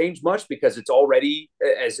is going to change much, because it's already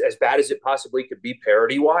as bad as it possibly could be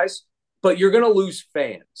parity-wise. But you're going to lose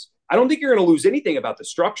fans. I don't think you're going to lose anything about the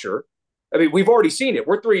structure. I mean, we've already seen it.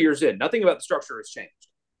 We're 3 years in. Nothing about the structure has changed.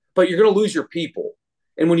 But you're going to lose your people.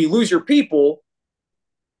 And when you lose your people,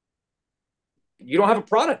 you don't have a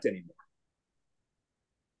product anymore.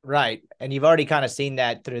 Right. And you've already kind of seen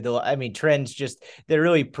that through trends they're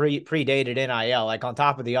really predated NIL, like on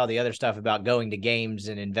top of all the other stuff about going to games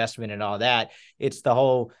and investment and all that. It's the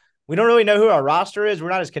whole, we don't really know who our roster is. We're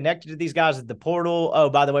not as connected to these guys at the portal. Oh,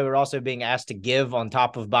 by the way, we're also being asked to give on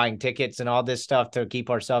top of buying tickets and all this stuff to keep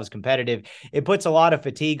ourselves competitive. It puts a lot of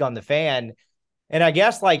fatigue on the fan. And I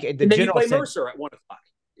guess like the and then general you play Mercer at 1 o'clock.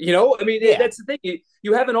 That's the thing.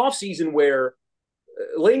 You have an offseason where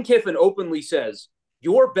Lane Kiffin openly says,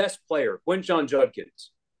 your best player, Quinshon Judkins,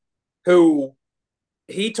 who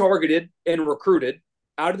he targeted and recruited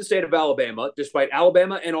out of the state of Alabama, despite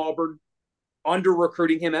Alabama and Auburn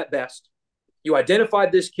under-recruiting him at best. You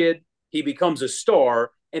identified this kid, he becomes a star,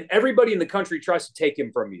 and everybody in the country tries to take him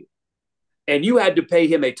from you. And you had to pay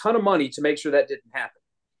him a ton of money to make sure that didn't happen.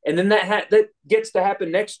 And then that gets to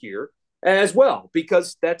happen next year, as well,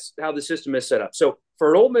 because that's how the system is set up. So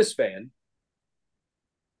for an Ole Miss fan,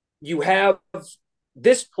 you have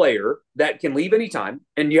this player that can leave anytime,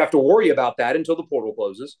 and you have to worry about that until the portal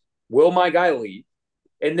closes. Will my guy leave?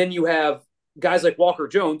 And then you have guys like Walker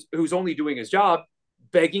Jones, who's only doing his job,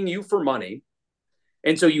 begging you for money.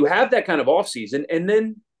 And so you have that kind of offseason, and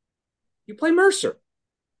then you play Mercer.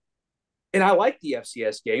 And I like the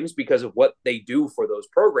FCS games because of what they do for those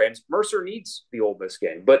programs. Mercer needs the Ole Miss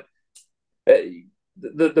game, but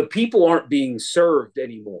the people aren't being served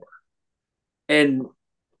anymore. And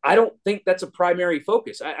I don't think that's a primary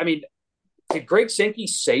focus. I mean, did Greg Sankey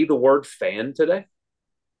say the word fan today?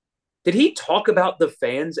 Did he talk about the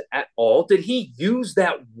fans at all? Did he use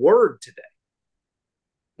that word today?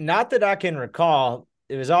 Not that I can recall.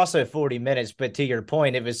 It was also 40 minutes, but to your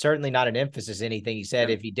point, it was certainly not an emphasis anything he said.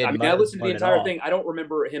 If he did, I listened to the entire thing. I don't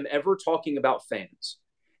remember him ever talking about fans.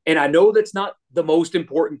 And I know that's not the most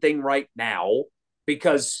important thing right now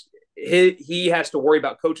because he has to worry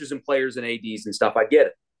about coaches and players and ADs and stuff. I get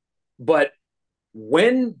it. But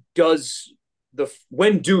when do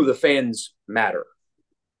the fans matter?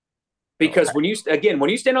 Because when you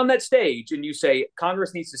stand on that stage and you say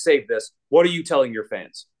Congress needs to save this, what are you telling your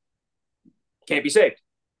fans? Can't be saved.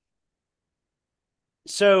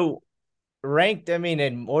 So ranked,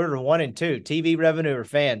 in order 1 and 2, TV revenue or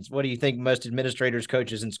fans, what do you think most administrators,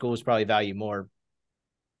 coaches, and schools probably value more?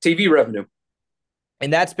 TV revenue.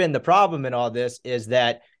 And that's been the problem in all this is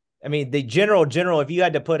that, the general, if you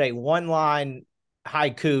had to put a one-line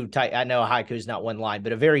haiku type, I know a haiku is not one line,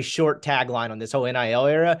 but a very short tagline on this whole NIL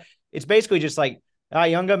era, it's basically just like, you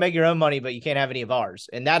want to go make your own money, but you can't have any of ours.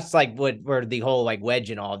 And that's like where the whole like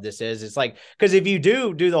wedge in all of this is. It's like, because if you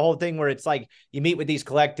do the whole thing where it's like you meet with these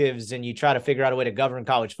collectives and you try to figure out a way to govern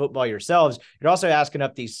college football yourselves, you're also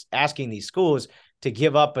asking these schools to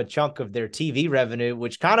give up a chunk of their TV revenue,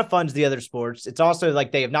 which kind of funds the other sports. It's also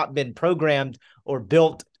like they have not been programmed or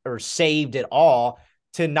built or saved at all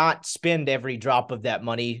to not spend every drop of that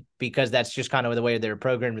money because that's just kind of the way they're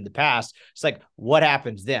programmed in the past. It's like, what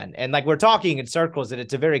happens then? And like, we're talking in circles and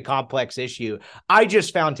it's a very complex issue. I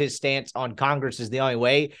just found his stance on Congress is the only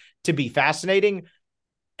way to be fascinating.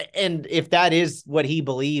 And if that is what he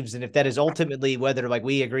believes, and if that is ultimately, whether like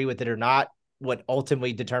we agree with it or not, what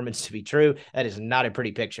ultimately determines to be true, that is not a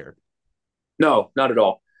pretty picture. No, not at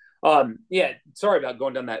all. Yeah, sorry about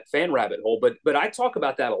going down that fan rabbit hole, but I talk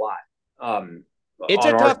about that a lot. It's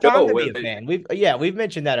a tough time to be a fan. We've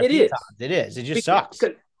mentioned that a few times. It is. It just sucks.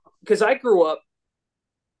 Because I grew up.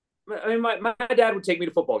 My dad would take me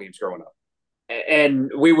to football games growing up,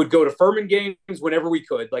 and we would go to Furman games whenever we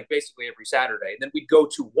could, like basically every Saturday. And then we'd go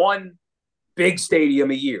to one big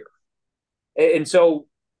stadium a year, and so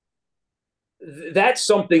that's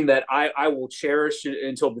something that I will cherish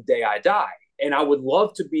until the day I die. And I would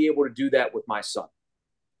love to be able to do that with my son.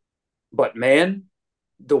 But man,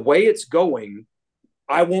 the way it's going,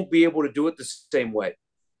 I won't be able to do it the same way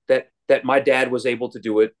that my dad was able to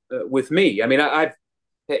do it with me.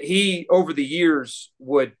 He over the years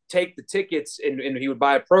would take the tickets and he would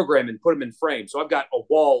buy a program and put them in frames. So I've got a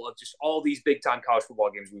wall of just all these big time college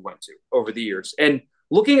football games we went to over the years. And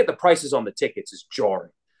looking at the prices on the tickets is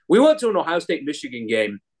jarring. We went to an Ohio State Michigan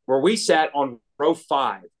game where we sat on row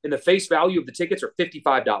 5 and the face value of the tickets are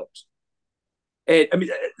 $55.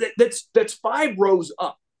 And that's 5 rows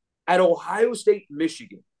up at Ohio State,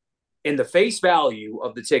 Michigan. And the face value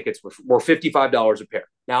of the tickets were $55 a pair.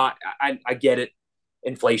 Now I get it.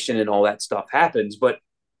 Inflation and all that stuff happens, but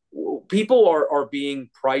people are being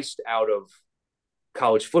priced out of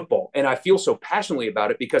college football. And I feel so passionately about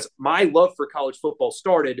it because my love for college football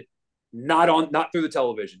started not through the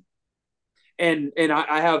television. And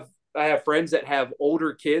I have friends that have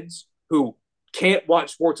older kids who can't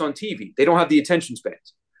watch sports on TV. They don't have the attention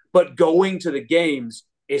spans. But going to the games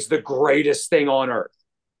is the greatest thing on earth.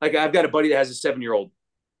 Like I've got a buddy that has a 7-year-old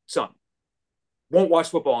son. Won't watch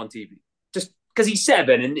football on TV. Just because he's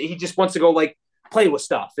 7 and he just wants to go like play with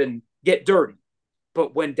stuff and get dirty.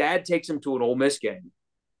 But when dad takes him to an Ole Miss game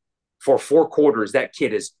for 4 quarters, that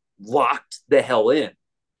kid is locked the hell in.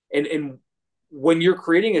 And when you're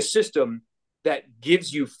creating a system that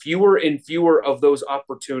gives you fewer and fewer of those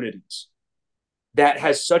opportunities, that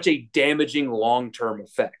has such a damaging long-term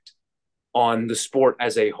effect on the sport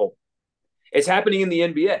as a whole. It's happening in the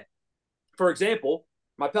NBA. For example,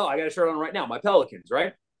 I got a shirt on right now, my Pelicans,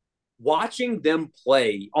 right? Watching them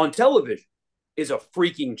play on television is a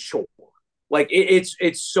freaking chore. Like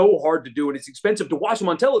it's so hard to do, and it's expensive to watch them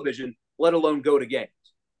on television, let alone go to games.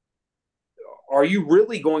 Are you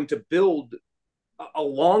really going to build a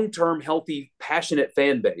long-term, healthy, passionate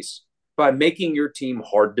fan base by making your team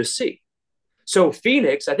hard to see? So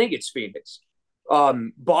Phoenix, I think it's Phoenix,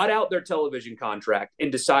 bought out their television contract and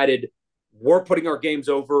decided we're putting our games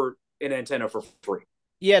over an antenna for free.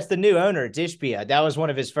 Yeah, it's the new owner, it's Ishbia. That was one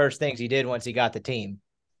of his first things he did once he got the team.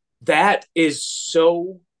 That is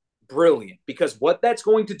so brilliant because what that's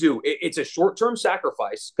going to do, it's a short-term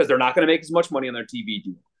sacrifice because they're not going to make as much money on their TV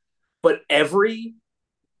deal. But every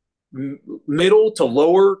middle to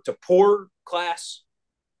lower to poor class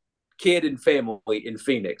kid and family in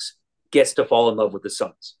Phoenix gets to fall in love with the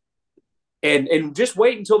Suns. And just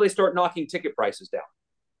wait until they start knocking ticket prices down.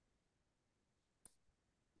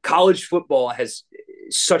 College football has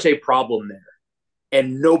such a problem there,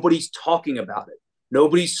 and nobody's talking about it.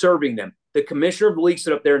 Nobody's serving them. The commissioner of the league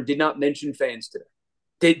stood up there and did not mention fans today.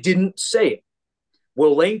 They didn't say it.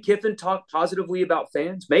 Will Lane Kiffin talk positively about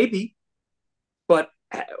fans? Maybe. But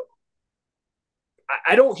I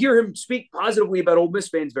don't hear him speak positively about Ole Miss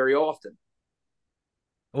fans very often.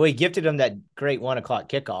 Well, he gifted them that great 1:00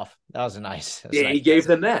 kickoff. That was nice. He gave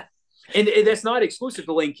them that. And that's not exclusive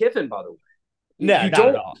to Lane Kiffin, by the way. No, you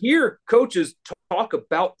don't hear coaches talk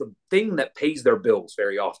about the thing that pays their bills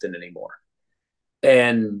very often anymore.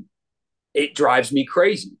 And it drives me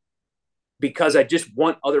crazy because I just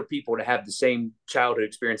want other people to have the same childhood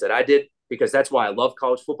experience that I did, because that's why I love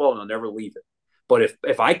college football and I'll never leave it. But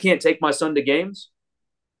if I can't take my son to games,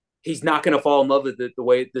 he's not going to fall in love with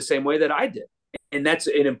it the same way that I did. And that's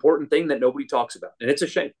an important thing that nobody talks about. And it's a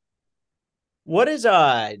shame. What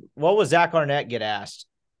will Zach Arnett get asked?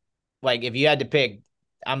 Like, if you had to pick,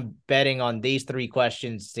 I'm betting on these 3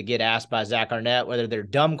 questions to get asked by Zach Arnett, whether they're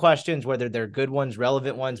dumb questions, whether they're good ones,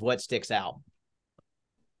 relevant ones, what sticks out?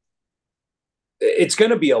 It's going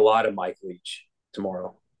to be a lot of Mike Leach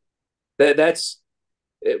tomorrow. That's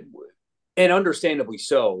it, and understandably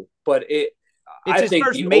so, but it's his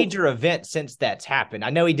first major event since that's happened. I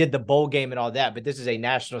know he did the bowl game and all that, but this is a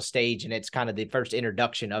national stage, and it's kind of the first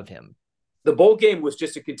introduction of him. The bowl game was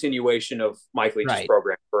just a continuation of Mike Leach's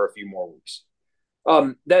program for a few more weeks.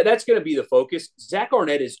 That's going to be the focus. Zach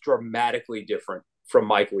Arnett is dramatically different from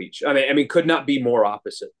Mike Leach. I mean, could not be more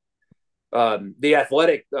opposite. The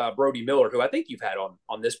athletic Brody Miller, who I think you've had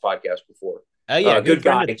on this podcast before. Oh yeah, good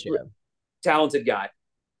guy, talented guy.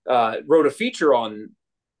 Wrote a feature on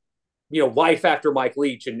life after Mike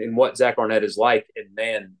Leach and what Zach Arnett is like, and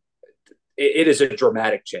man, it is a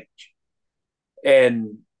dramatic change.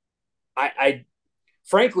 And I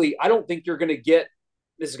frankly, I don't think you're going to get.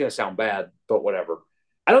 This is going to sound bad, but whatever.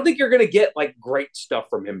 I don't think you're going to get like great stuff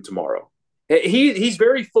from him tomorrow. He's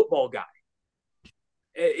very football guy.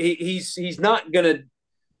 He's not going to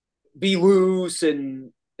be loose,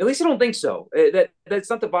 and at least I don't think so.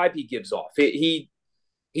 That's not the vibe he gives off.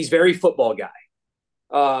 He's very football guy.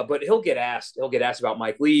 But he'll get asked about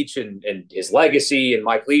Mike Leach and his legacy, and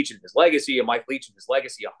Mike Leach and his legacy, and Mike Leach and his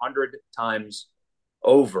legacy 100 times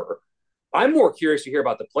over. I'm more curious to hear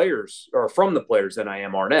about the players, or from the players, than I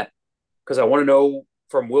am Arnett, because I want to know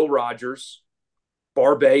from Will Rogers,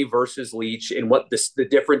 Barbay versus Leach, and what the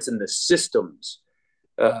difference in the systems.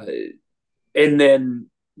 And then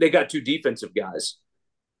they got 2 defensive guys.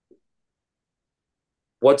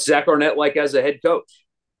 What's Zach Arnett like as a head coach?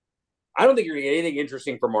 I don't think you're going to get anything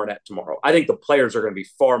interesting from Arnett tomorrow. I think the players are going to be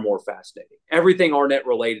far more fascinating. Everything Arnett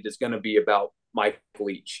related is going to be about Mike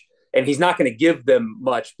Leach. And he's not going to give them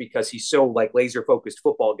much because he's so like laser focused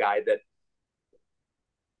football guy that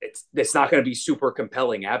it's not going to be super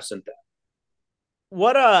compelling absent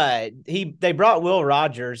that. They brought Will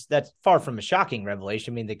Rogers. That's far from a shocking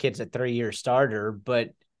revelation. I mean, the kid's a 3-year starter,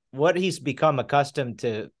 but what he's become accustomed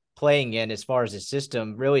to playing in as far as his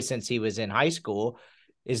system, really since he was in high school,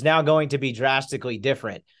 is now going to be drastically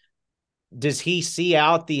different. Does he see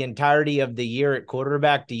out the entirety of the year at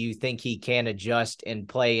quarterback? Do you think he can adjust and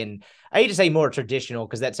play? And I hate to say more traditional,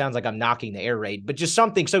 because that sounds like I'm knocking the air raid, but just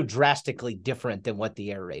something so drastically different than what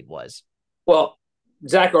the air raid was. Well,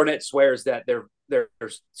 Zach Arnett swears that they're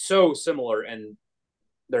so similar, and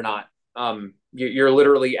they're not. You're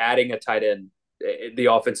literally adding a tight end. The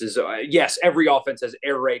offense is yes, every offense has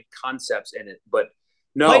air raid concepts in it, but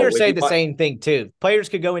no, players say the same thing too. Players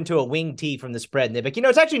could go into a wing tee from the spread, and they're like,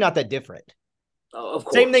 it's actually not that different. Of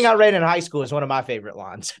course. Same thing I read in high school is one of my favorite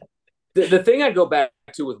lines. The thing I go back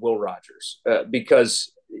to with Will Rogers,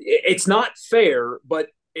 because it's not fair, but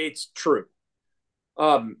it's true.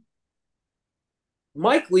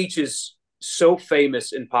 Mike Leach is so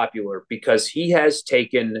famous and popular because he has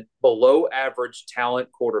taken below average talent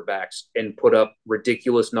quarterbacks and put up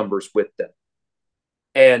ridiculous numbers with them.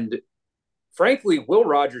 And frankly, Will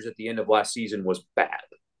Rogers at the end of last season was bad.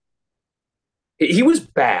 He was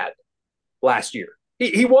bad last year.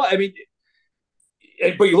 He was. I mean,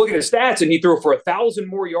 but you look at his stats, and he threw for 1,000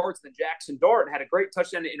 more yards than Jackson Dart and had a great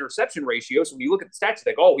touchdown to interception ratio. So when you look at the stats, you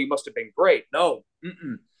think, oh, he must have been great. No,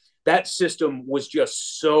 that system was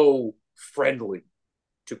just so friendly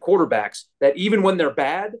to quarterbacks that even when they're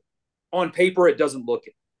bad, on paper, it doesn't look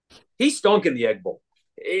it. He stunk in the Egg Bowl.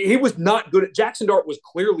 He was not good. Jackson Dart was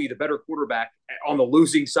clearly the better quarterback on the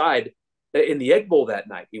losing side in the Egg Bowl that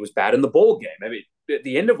night. He was bad in the bowl game. I mean,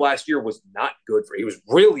 the end of last year was not good for him. He was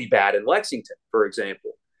really bad in Lexington, for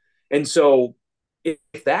example. And so if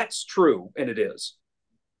that's true, and it is,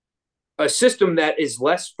 a system that is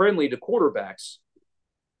less friendly to quarterbacks,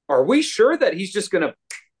 are we sure that he's just going to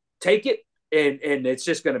take it and it's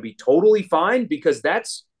just going to be totally fine? Because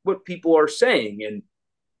that's what people are saying. And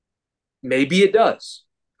maybe it does.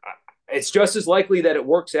 It's just as likely that it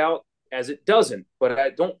works out as it doesn't. But I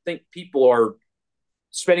don't think people are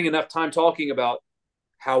spending enough time talking about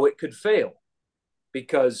how it could fail,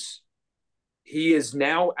 because he is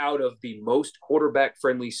now out of the most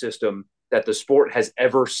quarterback-friendly system that the sport has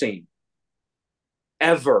ever seen.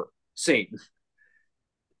 Ever seen.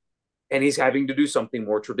 And he's having to do something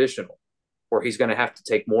more traditional, where he's going to have to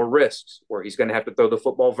take more risks, where he's going to have to throw the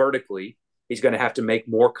football vertically. He's going to have to make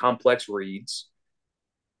more complex reads.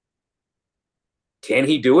 Can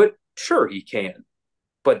he do it? Sure, he can.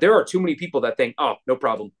 But there are too many people that think, oh, no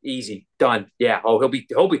problem, easy, done. Yeah, oh,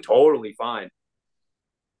 he'll be totally fine.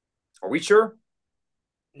 Are we sure?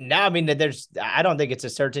 No, I mean, I don't think it's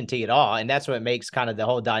a certainty at all. And that's what makes kind of the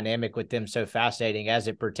whole dynamic with them so fascinating as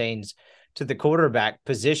it pertains to the quarterback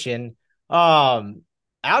position.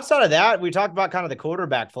 Outside of that, we talked about kind of the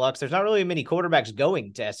quarterback flux. There's not really many quarterbacks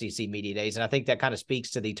going to SEC Media Days, and I think that kind of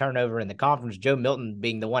speaks to the turnover in the conference. Joe Milton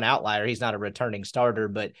being the one outlier. He's not a returning starter,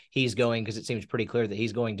 but he's going because it seems pretty clear that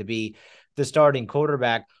he's going to be the starting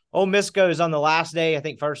quarterback. Ole Miss goes on the last day. I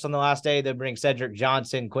think first on the last day, they'll bring Cedric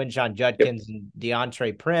Johnson, Quinshon Judkins, and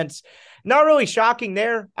DeAndre Prince. Not really shocking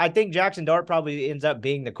there. I think Jackson Dart probably ends up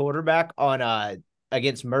being the quarterback on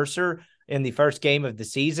against Mercer in the first game of the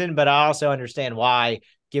season, but I also understand why,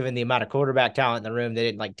 given the amount of quarterback talent in the room, they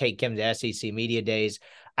didn't take him to SEC Media Days.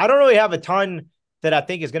 I don't really have a ton that I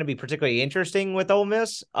think is going to be particularly interesting with Ole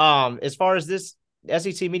Miss. As far as this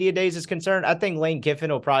SEC Media Days is concerned, I think Lane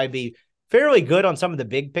Kiffin will probably be fairly good on some of the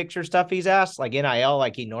big picture stuff he's asked, like NIL,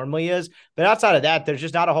 like he normally is. But outside of that, there's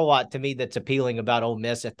just not a whole lot to me that's appealing about Ole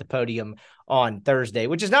Miss at the podium on Thursday,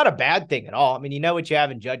 which is not a bad thing at all. I mean, you know what you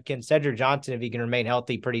have in Judkins, Cedric Johnson, if he can remain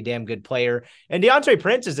healthy, pretty damn good player. And DeAndre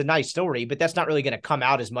Prince is a nice story, but that's not really going to come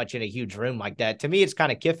out as much in a huge room like that. To me, it's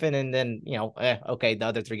kind of Kiffin, and then, okay, the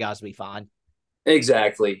other three guys will be fine.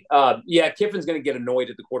 Exactly. Yeah, Kiffin's going to get annoyed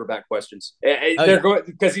at the quarterback questions. Going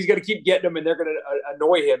because he's going to keep getting them, and they're going to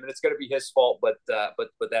annoy him, and it's going to be his fault. But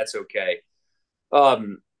that's okay.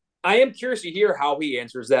 I am curious to hear how he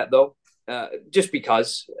answers that, though, just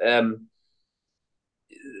because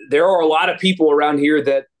there are a lot of people around here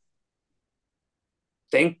that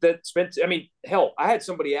think that Spencer. I mean, hell, I had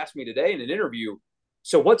somebody ask me today in an interview,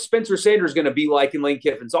 so what's Spencer Sanders going to be like in Lane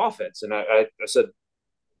Kiffin's offense? And I said,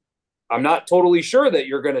 I'm not totally sure that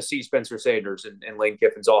you're going to see Spencer Sanders in Lane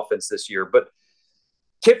Kiffin's offense this year, but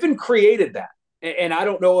Kiffin created that. And I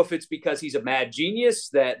don't know if it's because he's a mad genius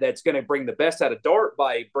that's going to bring the best out of Dart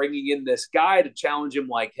by bringing in this guy to challenge him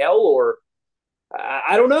like hell, or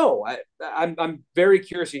I don't know. I'm very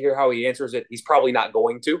curious to hear how he answers it. He's probably not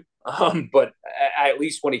going to, but I at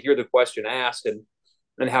least want to hear the question asked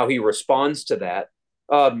and how he responds to that.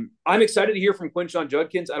 I'm excited to hear from Quinshon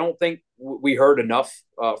Judkins. I don't think we heard enough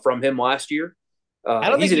from him last year. I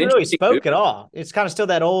don't think he really spoke at all. It's kind of still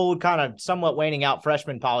that old kind of somewhat waning out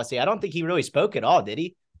freshman policy. I don't think he really spoke at all, did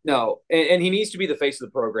he? No, and he needs to be the face of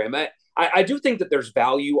the program. I do think that there's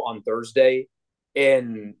value on Thursday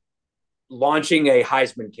in launching a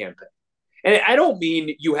Heisman campaign. And I don't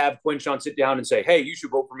mean you have Quinshon sit down and say, hey, you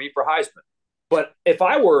should vote for me for Heisman. But if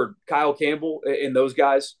I were Kyle Campbell and those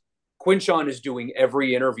guys, Quinshon is doing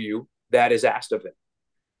every interview that is asked of him.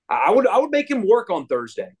 I would make him work on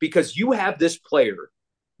Thursday, because you have this player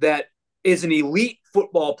that is an elite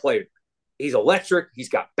football player. He's electric. He's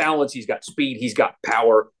got balance. He's got speed. He's got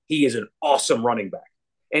power. He is an awesome running back.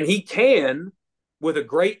 And he can, with a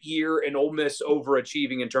great year in Ole Miss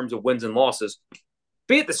overachieving in terms of wins and losses,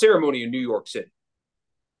 be at the ceremony in New York City.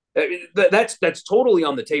 That's totally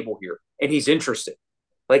on the table here. And he's interesting.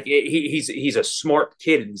 Like, he's a smart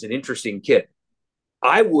kid, and he's an interesting kid.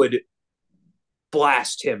 I would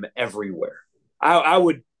blast him everywhere. I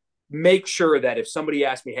would make sure that if somebody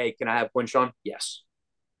asked me, hey, can I have Quinshon? Yes,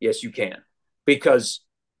 you can. Because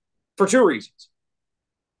for two reasons.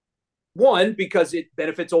 One, because it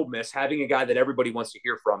benefits Ole Miss having a guy that everybody wants to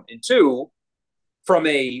hear from. And two, from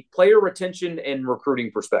a player retention and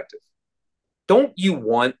recruiting perspective, don't you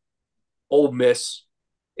want Ole Miss,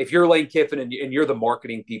 if you're Lane Kiffin and you're the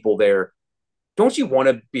marketing people there, don't you want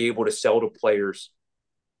to be able to sell to players?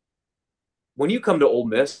 When you come to Ole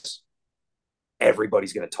Miss,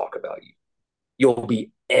 everybody's going to talk about you. You'll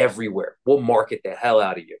be everywhere. We'll market the hell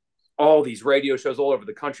out of you. All these radio shows all over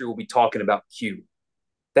the country will be talking about Q.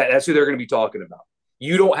 That's who they're going to be talking about.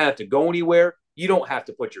 You don't have to go anywhere. You don't have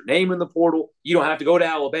to put your name in the portal. You don't have to go to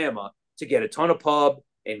Alabama to get a ton of pub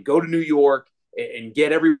and go to New York and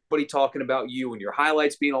get everybody talking about you and your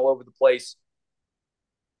highlights being all over the place.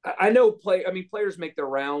 I know players make their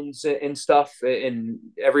rounds and stuff, and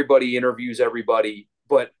everybody interviews everybody,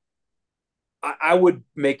 but I would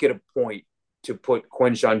make it a point to put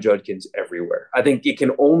Quinshon Judkins everywhere. I think it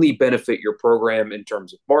can only benefit your program in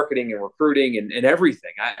terms of marketing and recruiting and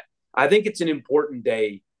everything. I think it's an important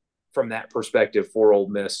day from that perspective for Ole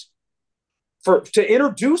Miss to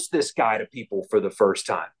introduce this guy to people for the first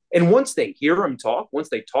time. And once they hear him talk, once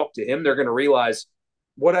they talk to him, they're going to realize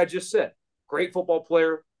what I just said. Great football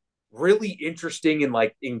player, really interesting and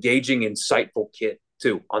like engaging, insightful kid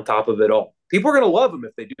too, on top of it all. People are going to love him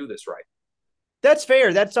if they do this right. That's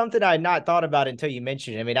fair. That's something I had not thought about until you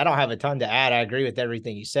mentioned it. I mean, I don't have a ton to add. I agree with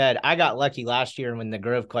everything you said. I got lucky last year when the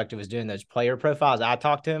Grove Collective was doing those player profiles. I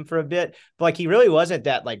talked to him for a bit, but like he really wasn't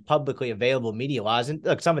that like publicly available media-wise. And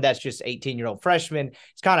look, some of that's just 18-year-old freshmen.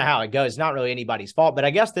 It's kind of how it goes. It's not really anybody's fault, but I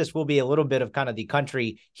guess this will be a little bit of kind of the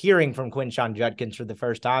country hearing from Quinshon Judkins for the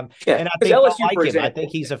first time. Yeah, and I think LSU, I like for him. example, I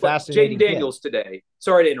think he's a fascinating Jaden Daniels kid. Today.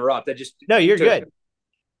 Sorry to interrupt. No, you're good.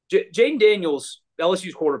 Jaden Daniels,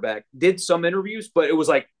 LSU's quarterback, did some interviews, but it was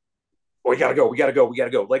like, we got to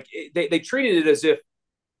go. Like they treated it as if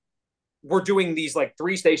we're doing these like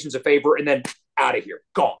 3 stations a favor and then out of here,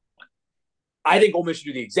 gone. I think Ole Miss should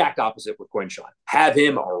do the exact opposite with Quinshon. Have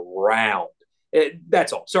him around.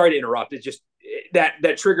 That's all. Sorry to interrupt. It's just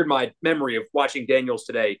that triggered my memory of watching Daniels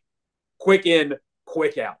today. Quick in,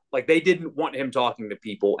 quick out. Like they didn't want him talking to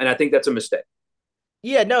people, and I think that's a mistake.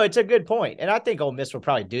 Yeah, no, it's a good point. And I think Ole Miss will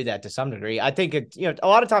probably do that to some degree. I think it, a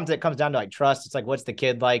lot of times it comes down to like trust. It's like, what's the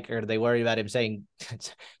kid like? Or do they worry about him saying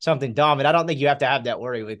something dumb? And I don't think you have to have that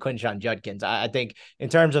worry with Quinshon Judkins. I think in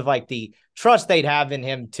terms of like the trust they'd have in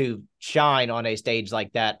him to shine on a stage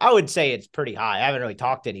like that, I would say it's pretty high. I haven't really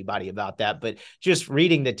talked to anybody about that, but just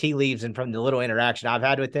reading the tea leaves and from the little interaction I've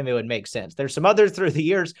had with him, it would make sense. There's some others through the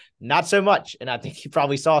years, not so much. And I think you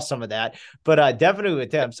probably saw some of that, but definitely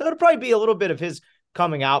with him. So it'll probably be a little bit of his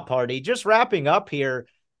coming out party. Just wrapping up here,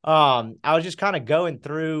 I was just kind of going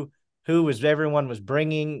through everyone was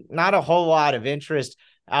bringing. Not a whole lot of interest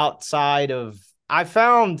outside of, I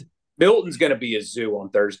found Milton's going to be a zoo on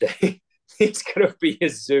Thursday. It's going to be a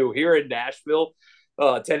zoo here in Nashville.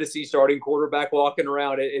 Tennessee starting quarterback walking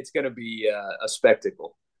around. It's going to be a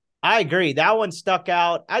spectacle. I agree. That one stuck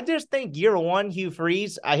out. I just think year one, Hugh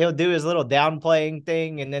Freeze, he'll do his little downplaying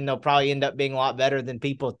thing, and then they'll probably end up being a lot better than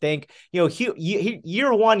people think.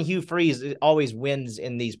 Year one, Hugh Freeze always wins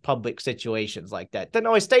in these public situations like that. Doesn't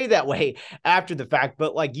always stay that way after the fact,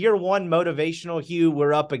 but like year one, motivational Hugh,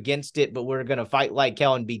 we're up against it, but we're going to fight like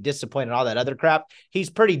hell and be disciplined and all that other crap.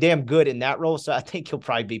 He's pretty damn good in that role, so I think he'll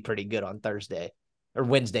probably be pretty good on Thursday or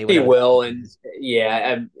Wednesday. He will, and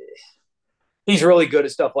yeah, he's really good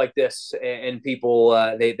at stuff like this, and people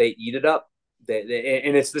they eat it up.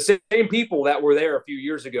 And it's the same people that were there a few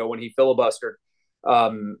years ago when he filibustered,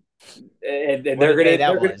 and they're going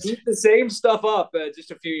to eat the same stuff up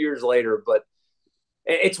just a few years later. But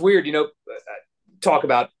it's weird, talk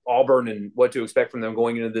about Auburn and what to expect from them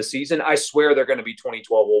going into this season. I swear they're going to be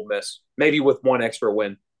 2012 Ole Miss, maybe with one extra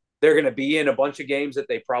win. They're going to be in a bunch of games that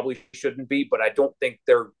they probably shouldn't be, but I don't think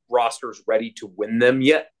their roster's ready to win them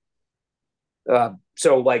yet. I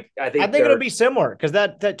think it'll be similar because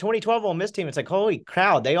that 2012 Ole Miss team, it's like, holy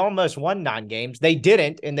cow, they almost won 9 games. They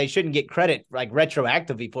didn't, and they shouldn't get credit like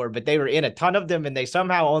retroactively for it, but they were in a ton of them and they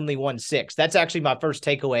somehow only won 6. That's actually my first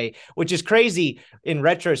takeaway, which is crazy in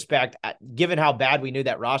retrospect, given how bad we knew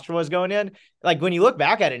that roster was going in. Like when you look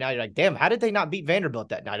back at it now, you're like, damn, how did they not beat Vanderbilt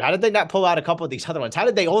that night? How did they not pull out a couple of these other ones? How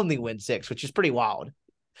did they only win 6, which is pretty wild?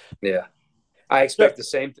 Yeah. I expect the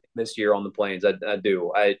same thing this year on the Plains. I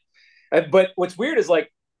do. But what's weird is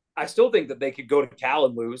like I still think that they could go to Cal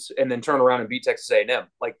and lose and then turn around and beat Texas A&M.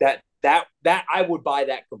 Like that I would buy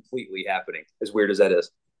that completely happening, as weird as that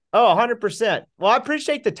is. Oh, 100%. Well, I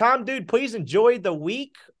appreciate the time, dude. Please enjoy the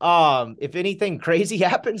week. If anything crazy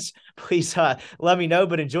happens, please let me know.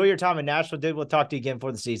 But enjoy your time in Nashville, dude. We'll talk to you again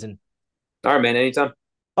for the season. All right, man. Anytime.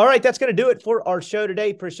 All right, that's going to do it for our show today.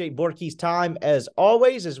 Appreciate Borkey's time as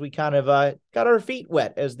always, as we kind of got our feet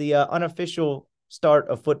wet as the unofficial start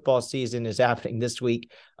of football season is happening this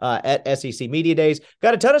week at SEC Media Days.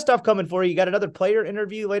 Got a ton of stuff coming for you. You got another player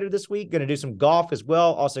interview later this week. Going to do some golf as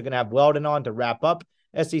well. Also going to have Weldon on to wrap up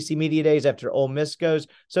SEC Media Days after Ole Miss goes.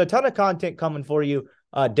 So a ton of content coming for you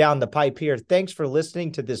down the pipe here. Thanks for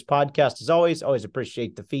listening to this podcast. As always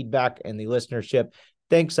appreciate the feedback and the listenership.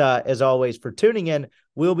 Thanks, as always, for tuning in.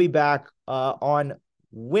 We'll be back on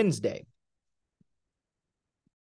Wednesday